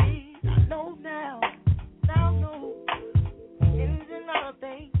 Mystery, I know now. Now I know. Ins and outs of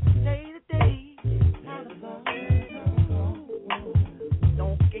things, day to day. How to love.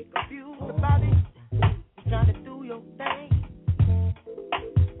 Don't get confused about it. You're trying to do your thing.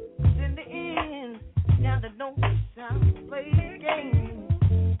 In the end, gotta know how to play the game.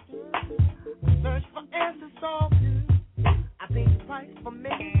 Search for answers often. I think the price for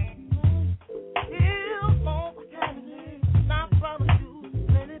me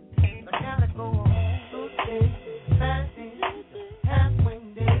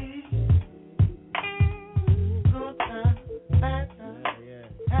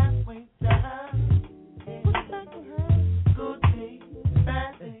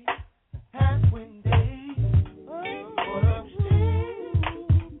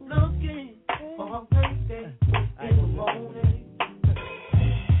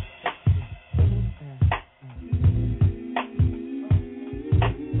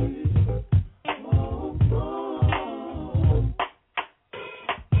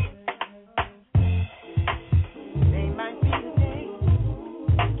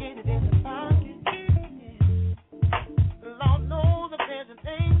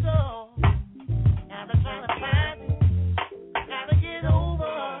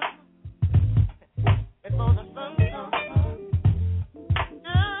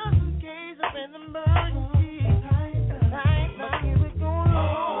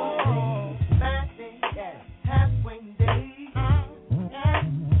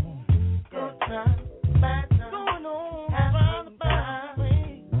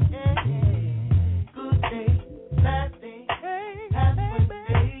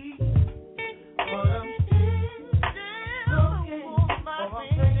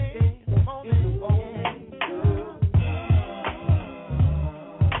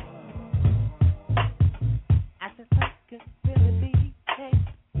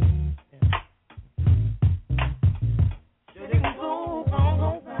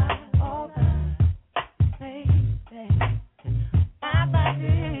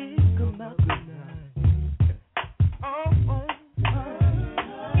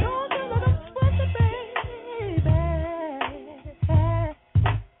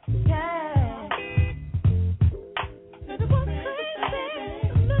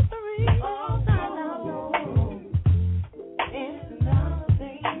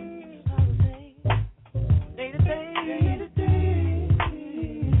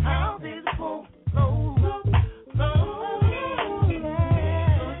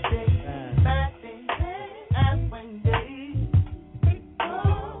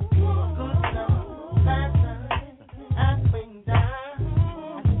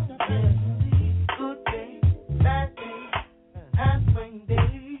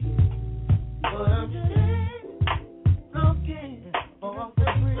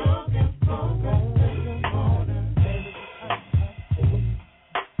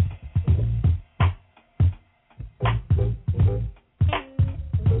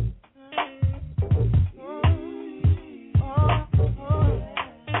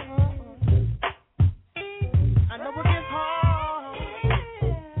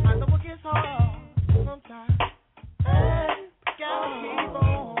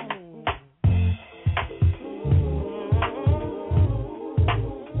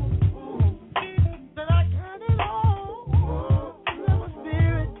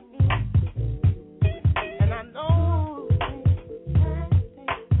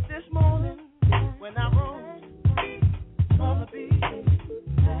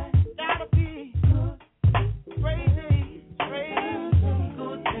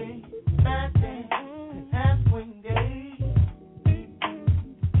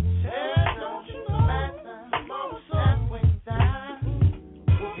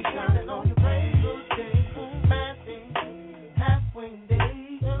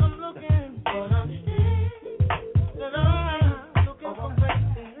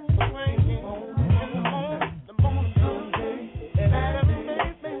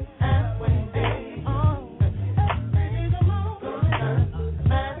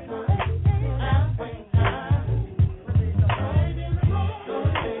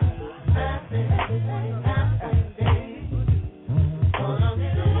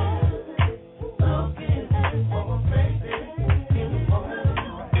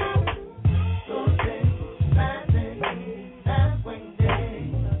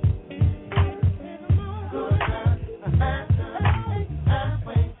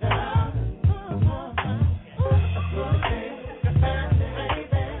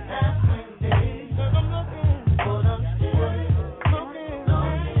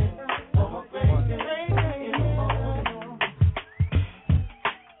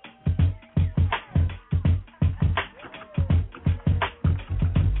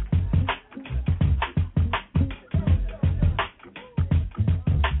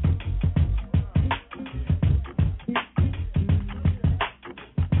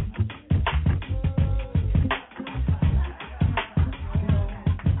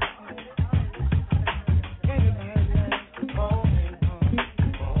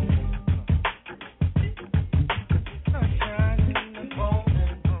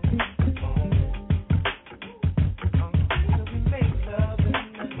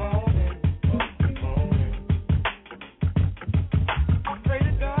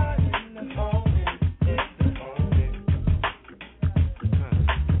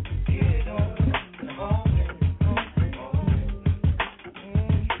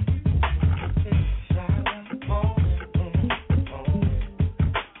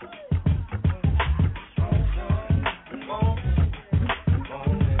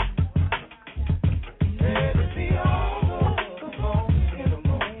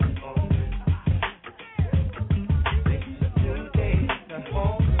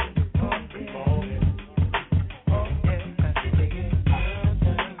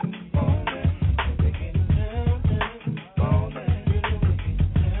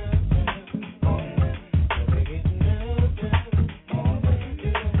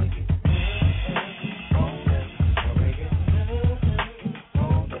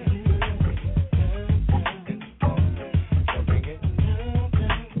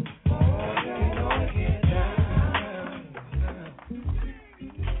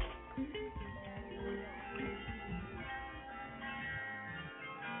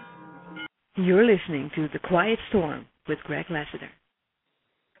You're listening to The Quiet Storm with Greg Lassiter.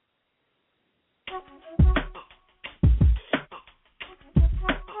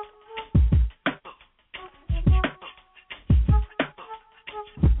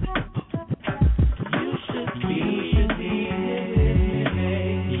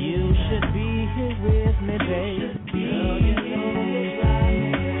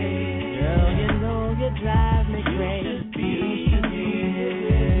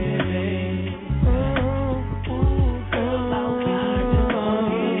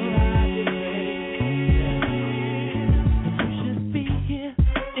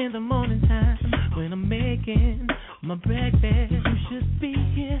 My breakfast, you should be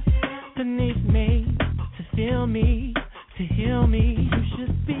here beneath me, to feel me, to heal me. You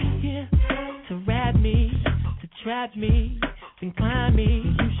should be here to wrap me, to trap me, then climb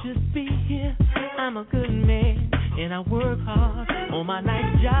me. You should be here. I'm a good man and I work hard on my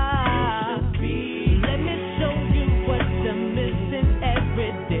nice job. Let me show you what you're missing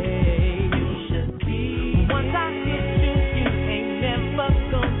every day. You should be. Once I hit you, you ain't never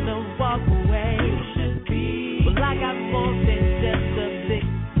gonna walk away. You should be. Well, I got more than just a lick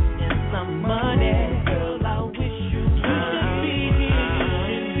and some money. Girl, I wish you should be here. You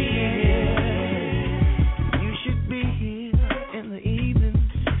should be here. You should be here in the evening.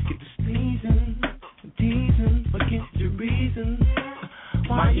 Get the sneezing, teasing, forget the reason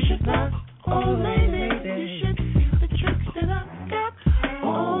why you should not. Oh, lady, you should see the tricks that I got.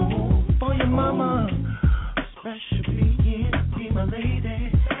 Oh, for your mama, special being, be my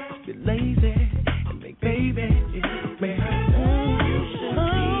lady. Be lazy and make babies. Make her you should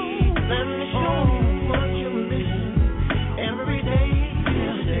be. Let me show you what you're missing every day.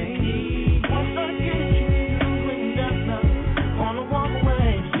 Once I get you and that's on the walk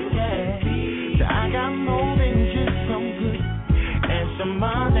away. Yeah, so I got more than just some good and some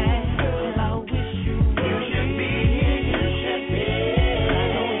money.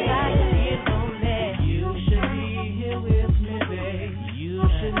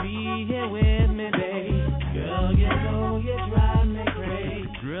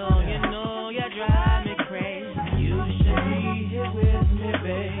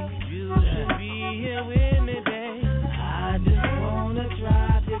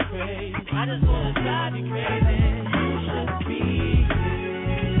 I just wanna drive you crazy. You should be here.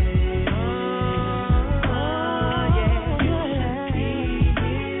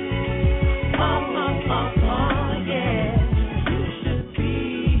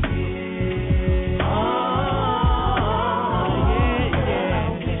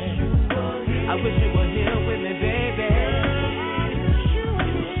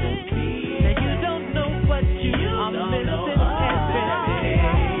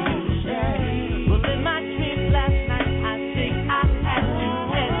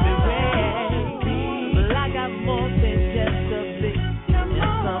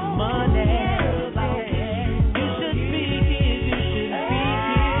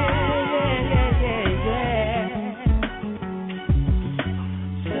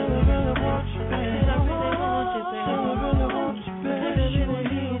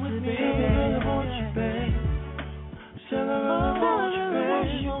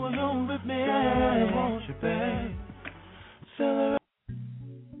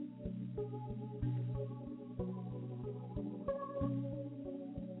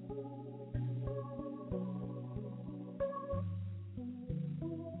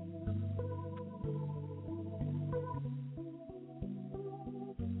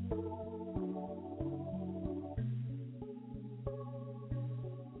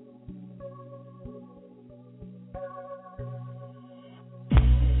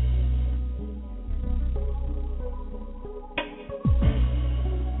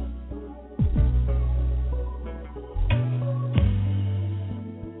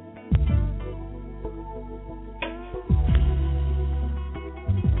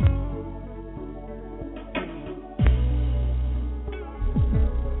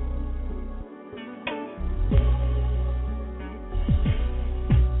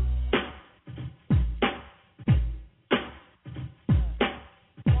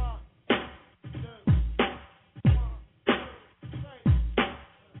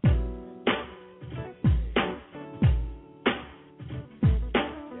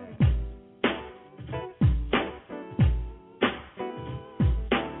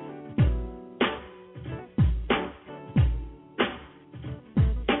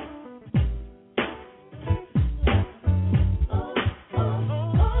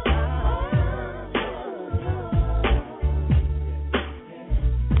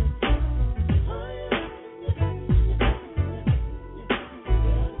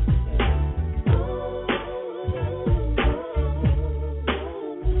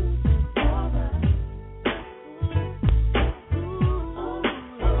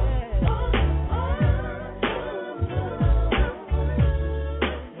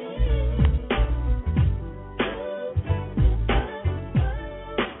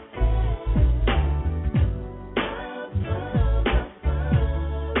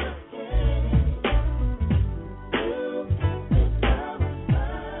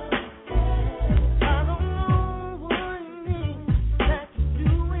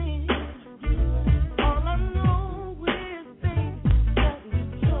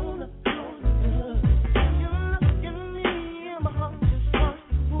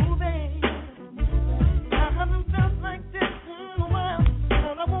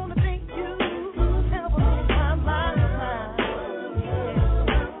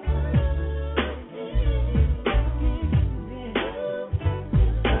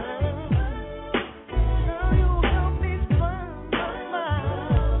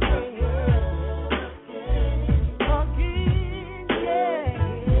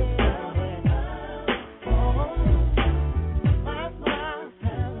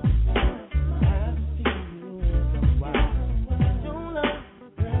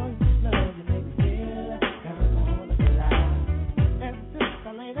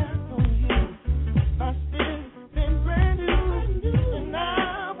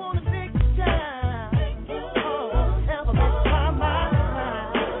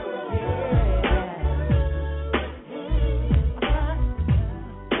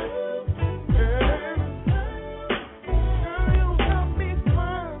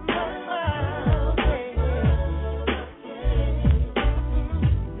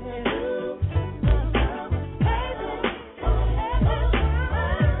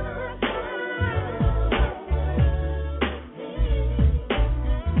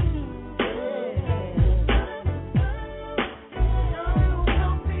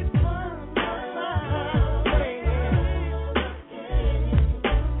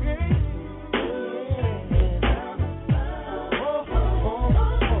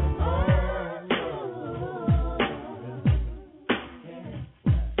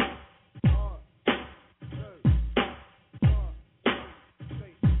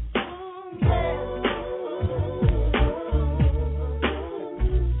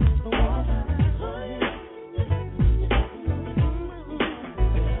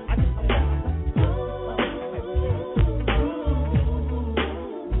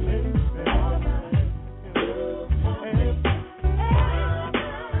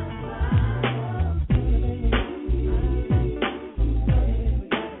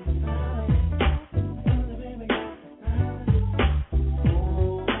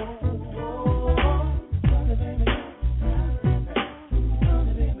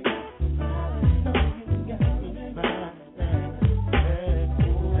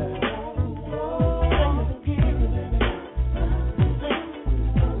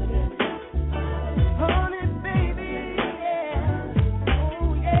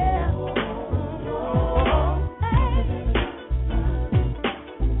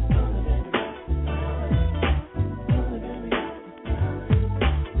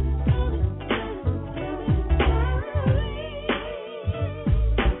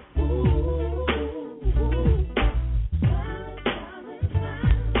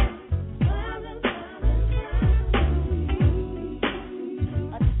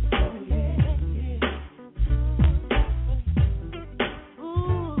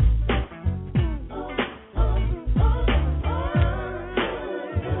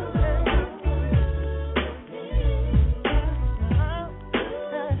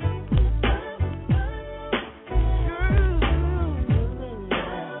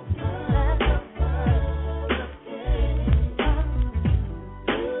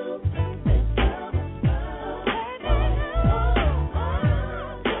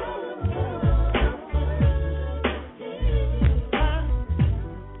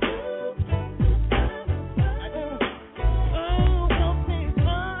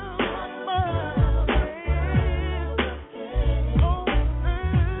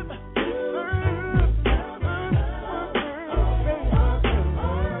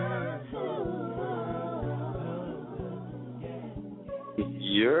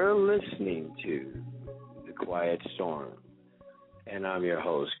 You're listening to The Quiet Storm, and I'm your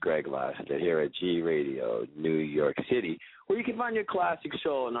host, Greg Lassiter, here at G Radio, New York City, where you can find your classic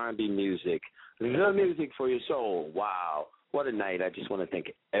soul and R&B music, the music for your soul. Wow, what a night. I just want to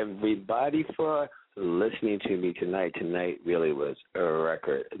thank everybody for listening to me tonight. Tonight really was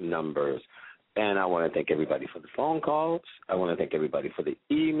record numbers, and I want to thank everybody for the phone calls. I want to thank everybody for the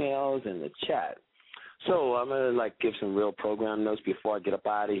emails and the chat. So I'm going to give some real program notes before I get up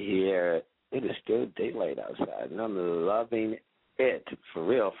out of here. It is still daylight outside, and I'm loving it, for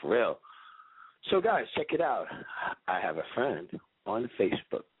real, for real. So, guys, check it out. I have a friend on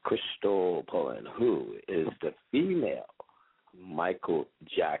Facebook, Crystal Pullen, who is the female Michael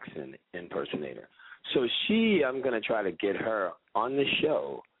Jackson impersonator. So I'm going to try to get her on the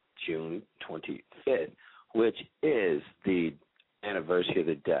show June 25th, which is the anniversary of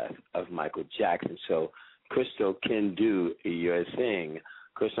the death of Michael Jackson. So Crystal can do your thing.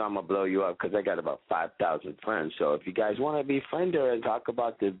 Crystal, I'm going to blow you up because I got about 5,000 friends. So if you guys want to befriend her and talk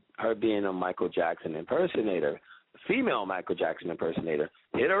about her being a Michael Jackson impersonator, female Michael Jackson impersonator,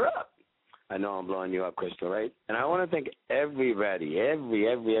 hit her up. I know I'm blowing you up, Crystal, right? And I want to thank everybody,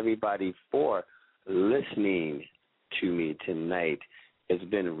 everybody for listening to me tonight. It's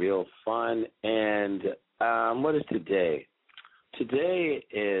been real fun. And what is today? Today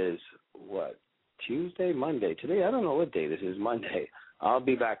is, what, Tuesday, Monday? Today, I don't know what day this is, Monday. I'll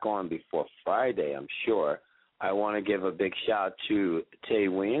be back on before Friday, I'm sure. I want to give a big shout to Tay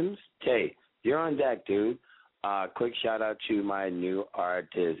Williams. Tay, you're on deck, dude. Quick shout-out to my new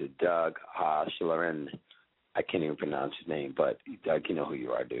artist, Doug Hoshlerin. I can't even pronounce his name, but, Doug, you know who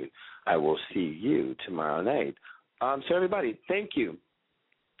you are, dude. I will see you tomorrow night. So, everybody, thank you.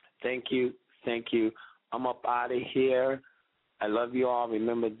 Thank you. I'm up out of here. I love you all.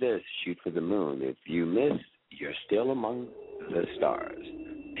 Remember this, shoot for the moon. If you miss, you're still among the stars.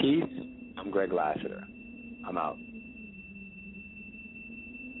 Peace. I'm Greg Lassiter. I'm out.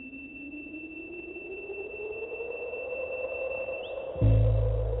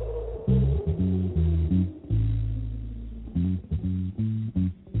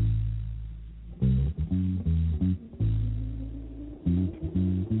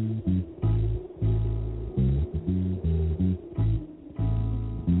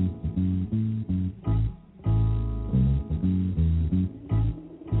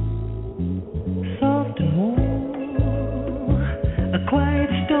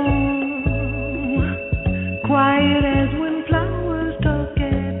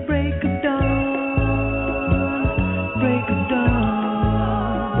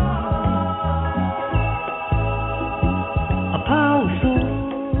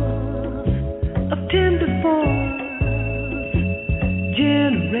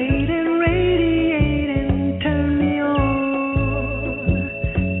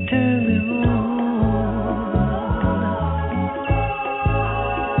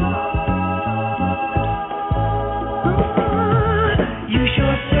 You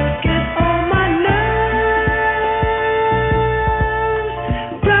sure